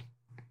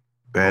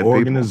bad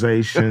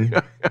organization.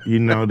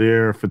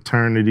 They're a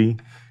fraternity.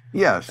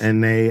 Yes,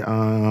 and they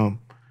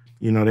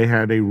You know, they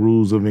have their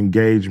rules of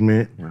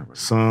engagement.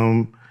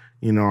 Some,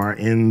 you know, are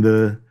in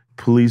the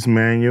police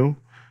manual.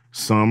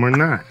 Some are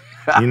not.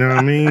 You know what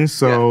I mean?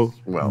 So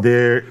Yes, well,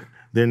 they're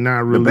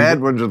not really. The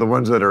bad ones are the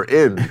ones that are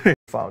in.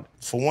 For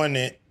one,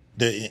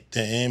 the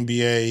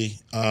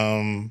NBA,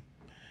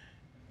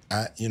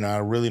 I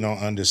really don't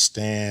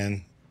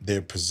understand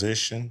their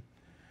position.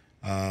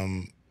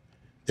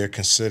 They're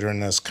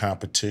considering us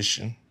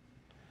competition.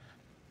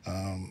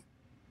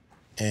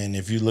 And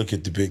if you look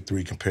at the big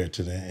three compared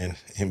to the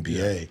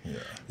NBA,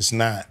 it's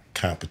not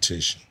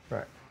competition.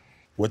 Right.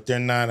 What they're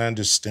not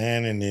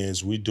understanding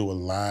is we do a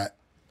lot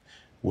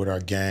with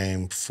our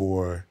game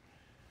for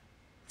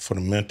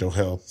the mental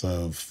health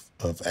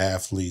of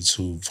athletes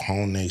who've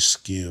honed their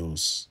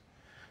skills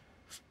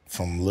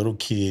from little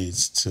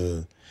kids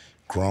to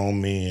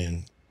grown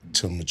men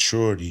to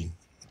maturity.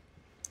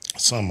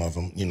 Some of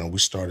them, you know, we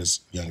start as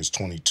young as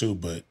 22,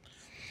 but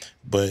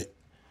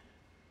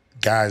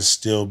guys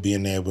still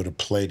being able to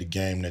play the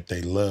game that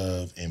they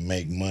love and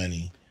make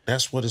money.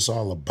 That's what it's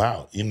all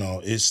about. You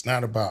know, it's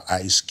not about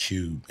Ice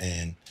Cube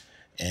and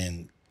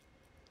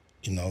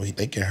you know,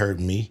 they can hurt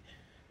me.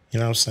 You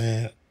know what I'm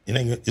saying?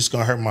 It's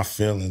gonna hurt my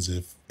feelings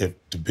if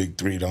the big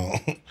three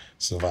don't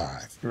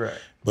survive. Right.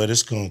 But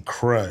it's gonna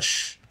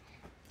crush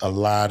a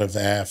lot of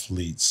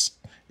athletes.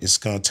 It's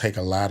gonna take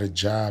a lot of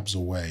jobs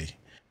away.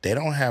 They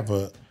don't have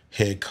a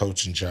head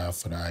coaching job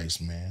for the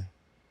Iceman.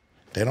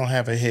 They don't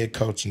have a head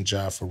coaching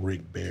job for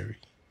Rick Barry.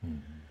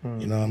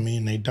 You know what I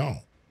mean? They don't.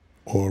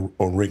 Or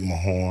Rick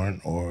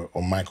Mahorn or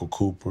Michael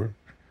Cooper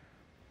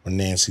or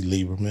Nancy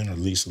Lieberman or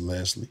Lisa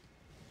Leslie.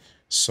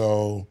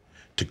 So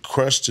to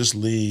crush this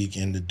league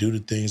and to do the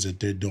things that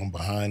they're doing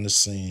behind the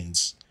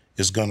scenes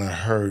is gonna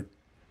hurt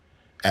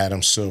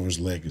Adam Silver's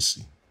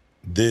legacy.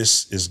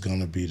 This is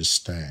gonna be the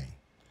stain.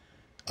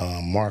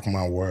 Mark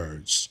my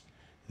words.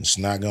 It's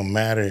not gonna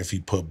matter if he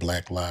put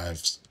Black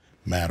Lives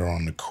Matter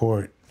on the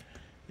court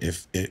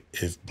if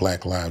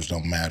Black lives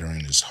don't matter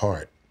in his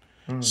heart.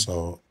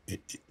 So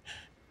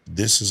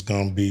this is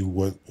gonna be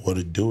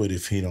what'll do it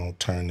if he don't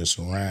turn this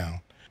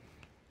around.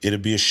 It'll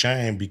be a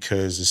shame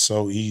because it's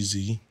so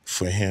easy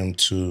for him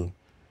to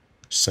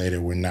say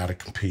that we're not a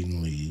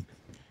competing league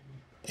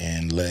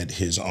and let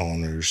his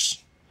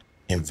owners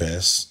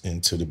invest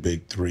into the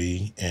big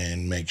three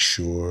and make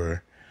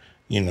sure,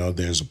 you know,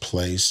 there's a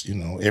place. You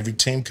know, every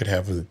team could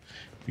have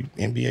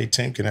NBA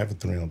team could have a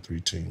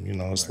 3-on-3 team. You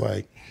know, it's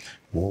like,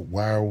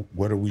 well,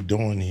 what are we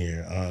doing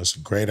here? It's a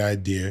great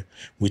idea.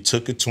 We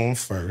took it to him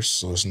first,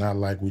 so it's not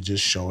like we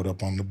just showed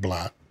up on the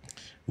block.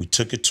 We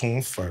took it to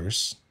him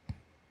first.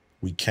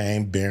 We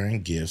came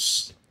bearing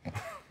gifts,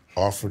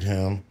 offered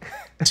him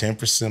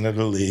 10% of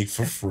the league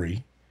for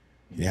free.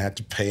 He had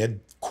to pay a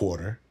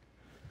quarter.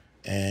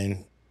 And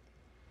he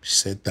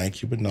said,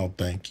 thank you, but no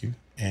thank you.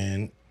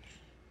 And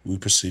we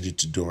proceeded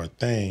to do our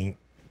thing,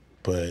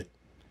 but,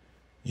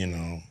 you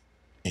know,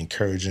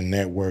 encouraging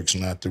networks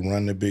not to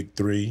run the big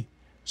three,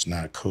 it's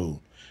not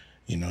cool.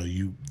 You know,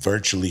 you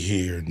virtually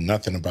hear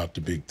nothing about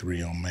the big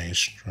three on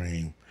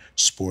mainstream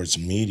sports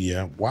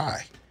media.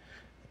 Why?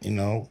 You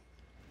know,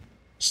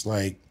 it's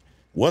like,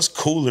 what's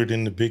cooler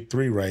than the big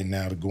three right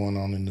now that's going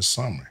on in the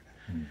summer?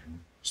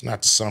 It's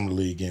not the Summer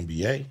League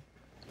NBA.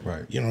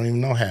 Right. You don't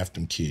even know half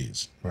them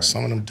kids. Right.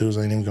 Some of them dudes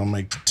ain't even gonna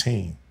make the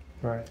team.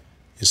 Right.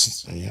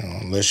 It's, you know,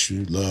 unless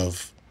you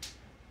love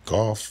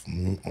golf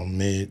or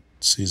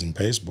mid-season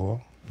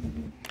baseball.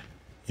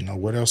 You know,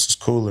 what else is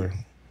cooler?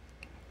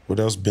 What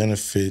else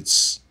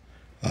benefits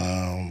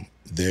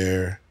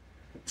their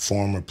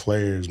former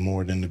players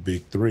more than the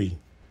big three?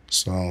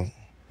 So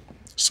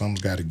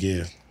something's got to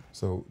give.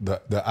 So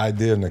the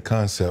idea and the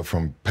concept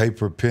from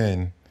paper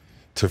pen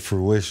to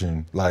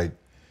fruition, like,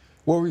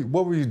 what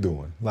were you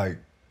doing? Like,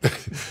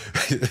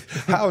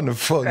 how in the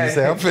fuck you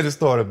say I'm finna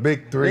start a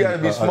big three? You gotta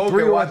be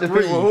smoking, watching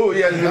people who.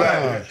 You gotta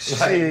be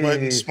I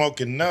wasn't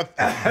smoking nothing.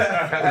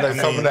 Like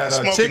some of that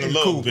smoking chicken a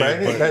little coop, bit,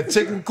 man. but- That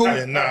chicken coop.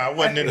 Yeah, nah, I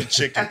wasn't in the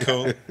chicken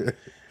coop.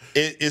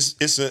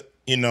 It's a,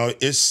 you know,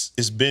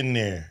 it's been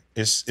there.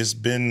 It's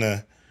been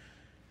the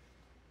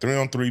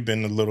 3-on-3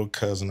 been the little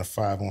cousin of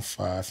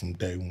 5-on-5 from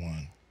day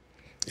one.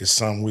 It's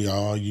something we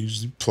all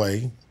usually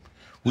play.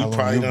 We How long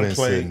probably you done been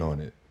played. sitting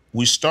on it?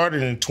 We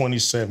started in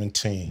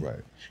 2017. Right.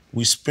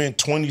 We spent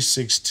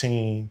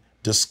 2016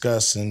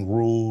 discussing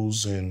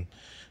rules and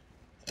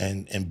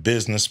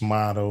business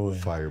model.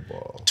 And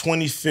Fireball.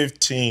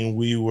 2015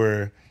 we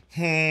were,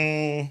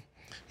 man,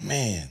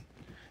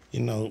 you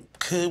know,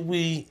 could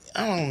we?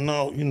 I don't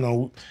know. You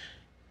know,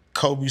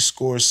 Kobe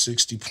scored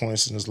 60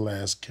 points in his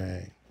last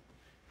game.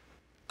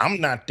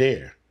 I'm not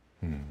there.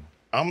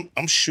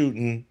 I'm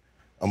shooting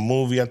a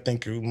movie. I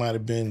think it might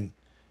have been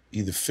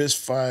either Fist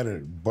Fight or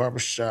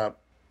Barbershop.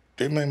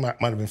 Might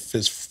have been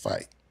Fist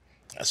Fight.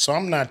 So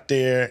I'm not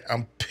there.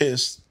 I'm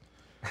pissed.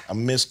 I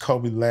missed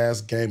Kobe's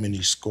last game and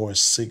he scored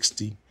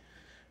 60.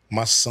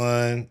 My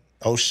son,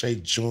 O'Shea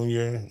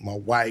Jr., my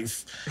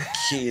wife,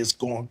 kids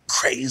going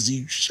crazy.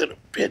 You should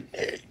have been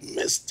there. You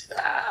missed it.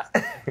 Ah.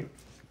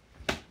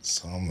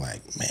 So I'm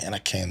like, man, I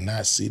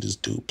cannot see this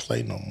dude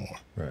play no more.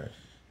 Right.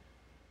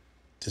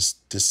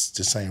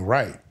 this ain't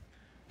right.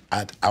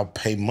 I'll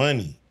pay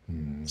money.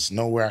 There's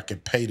nowhere I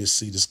could pay to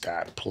see this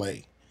guy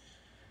play.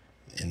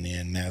 And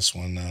then that's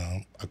when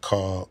I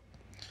called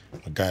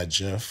my guy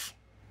Jeff,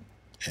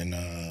 and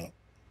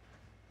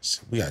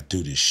said, we gotta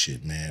do this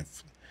shit, man.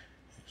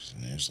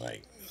 And it was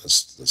like,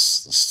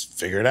 let's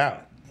figure it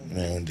out.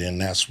 And then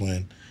that's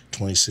when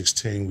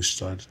 2016 we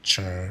started to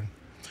churn.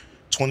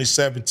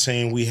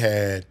 2017 we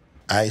had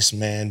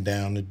Iceman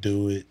down to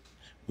do it.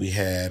 We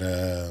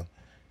had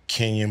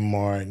Kenyon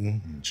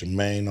Martin,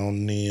 Jermaine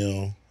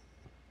O'Neal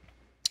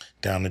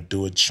down to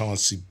do it,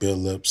 Chauncey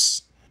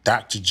Billups,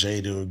 Dr.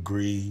 Jada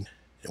agreed.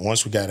 And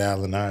once we got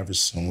Allen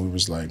Iverson, we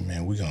was like,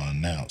 man, we gonna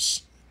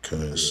announce,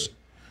 because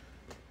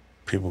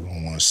people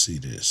gonna wanna see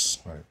this.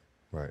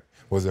 Right.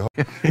 Was it?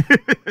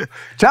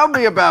 Tell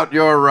me about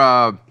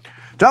your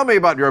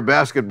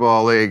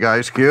basketball league,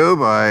 Ice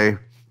Cube. I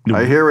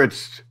hear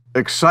it's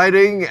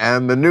exciting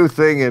and the new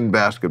thing in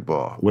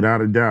basketball.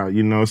 Without a doubt,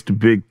 you know, it's the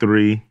big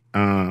three,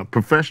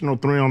 professional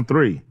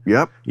 3-on-3.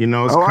 Yep. You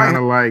know, it's kind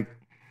of like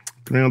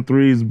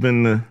 3-on-3 has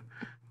been the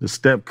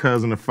step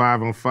cousin of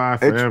 5-on-5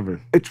 forever.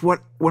 It's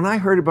what, when I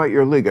heard about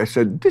your league, I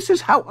said, this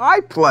is how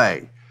I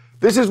play.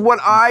 This is what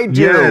I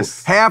do.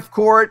 Yes. Half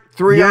court,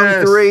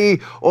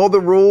 3-on-3, all the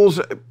rules.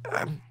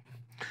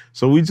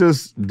 So we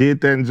just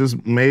did that and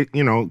just made,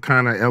 you know,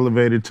 kind of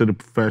elevated to the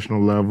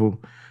professional level,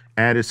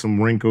 added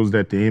some wrinkles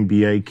that the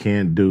NBA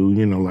can't do,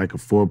 you know, like a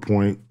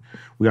 4-point.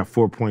 We got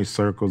 4-point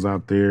circles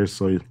out there.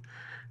 So if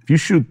you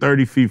shoot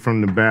 30 feet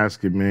from the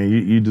basket, man,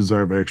 you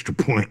deserve an extra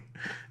point.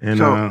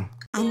 And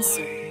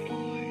answer.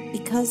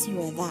 Because you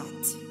are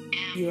that,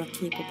 you are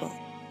capable.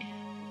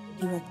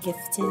 You are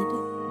gifted,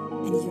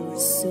 and you are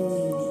so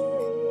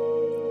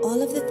unique.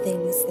 All of the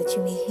things that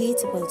you may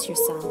hate about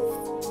yourself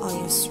are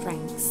your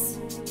strengths.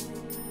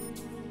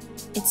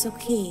 It's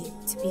okay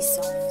to be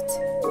soft.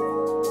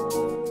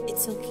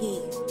 It's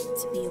okay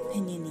to be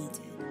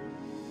opinionated.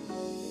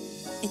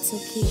 It's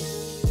okay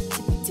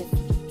to be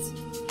different.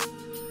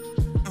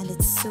 And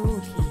it's so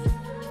okay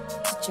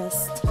to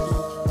just be you.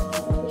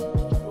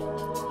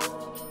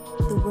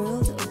 The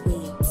world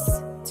awaits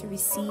to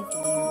receive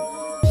you.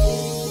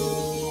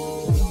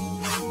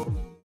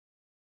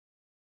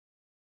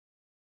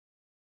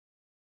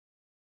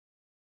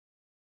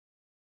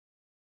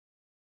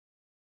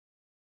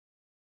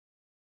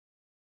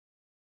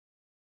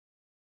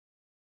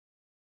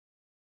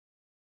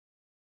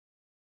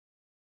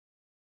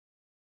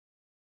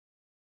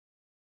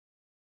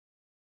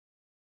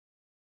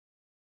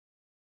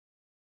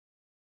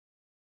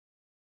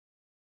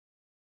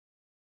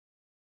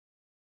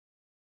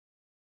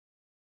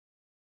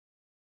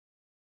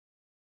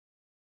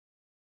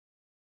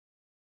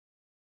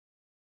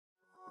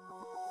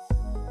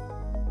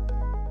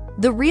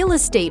 The real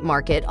estate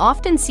market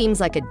often seems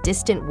like a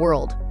distant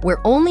world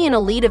where only an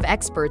elite of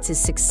experts is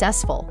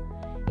successful.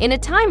 In a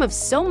time of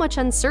so much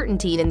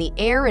uncertainty in the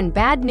air and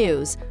bad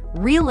news,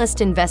 realist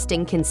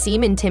investing can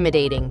seem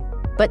intimidating.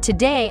 But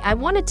today, I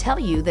want to tell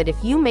you that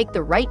if you make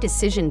the right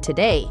decision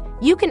today,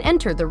 you can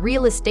enter the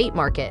real estate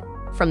market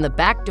from the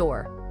back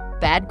door.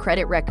 Bad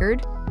credit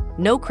record?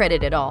 No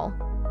credit at all.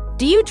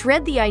 Do you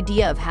dread the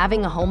idea of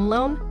having a home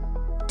loan?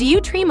 Do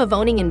you dream of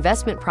owning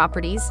investment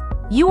properties?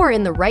 You are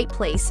in the right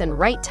place and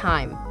right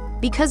time,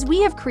 because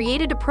we have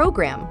created a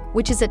program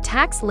which is a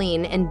tax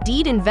lien and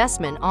deed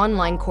investment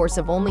online course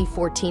of only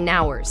 14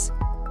 hours.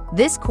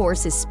 This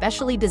course is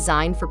specially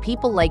designed for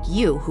people like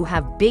you who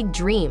have big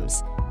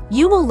dreams.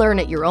 You will learn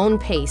at your own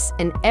pace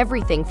and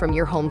everything from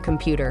your home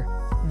computer.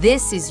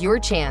 This is your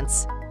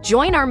chance.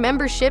 Join our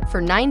membership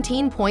for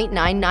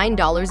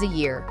 $19.99 a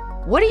year.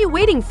 What are you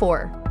waiting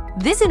for?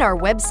 Visit our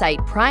website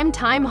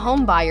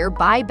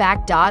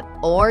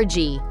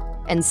primetimehomebuyerBuyback.org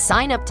and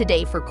sign up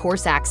today for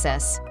course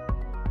access.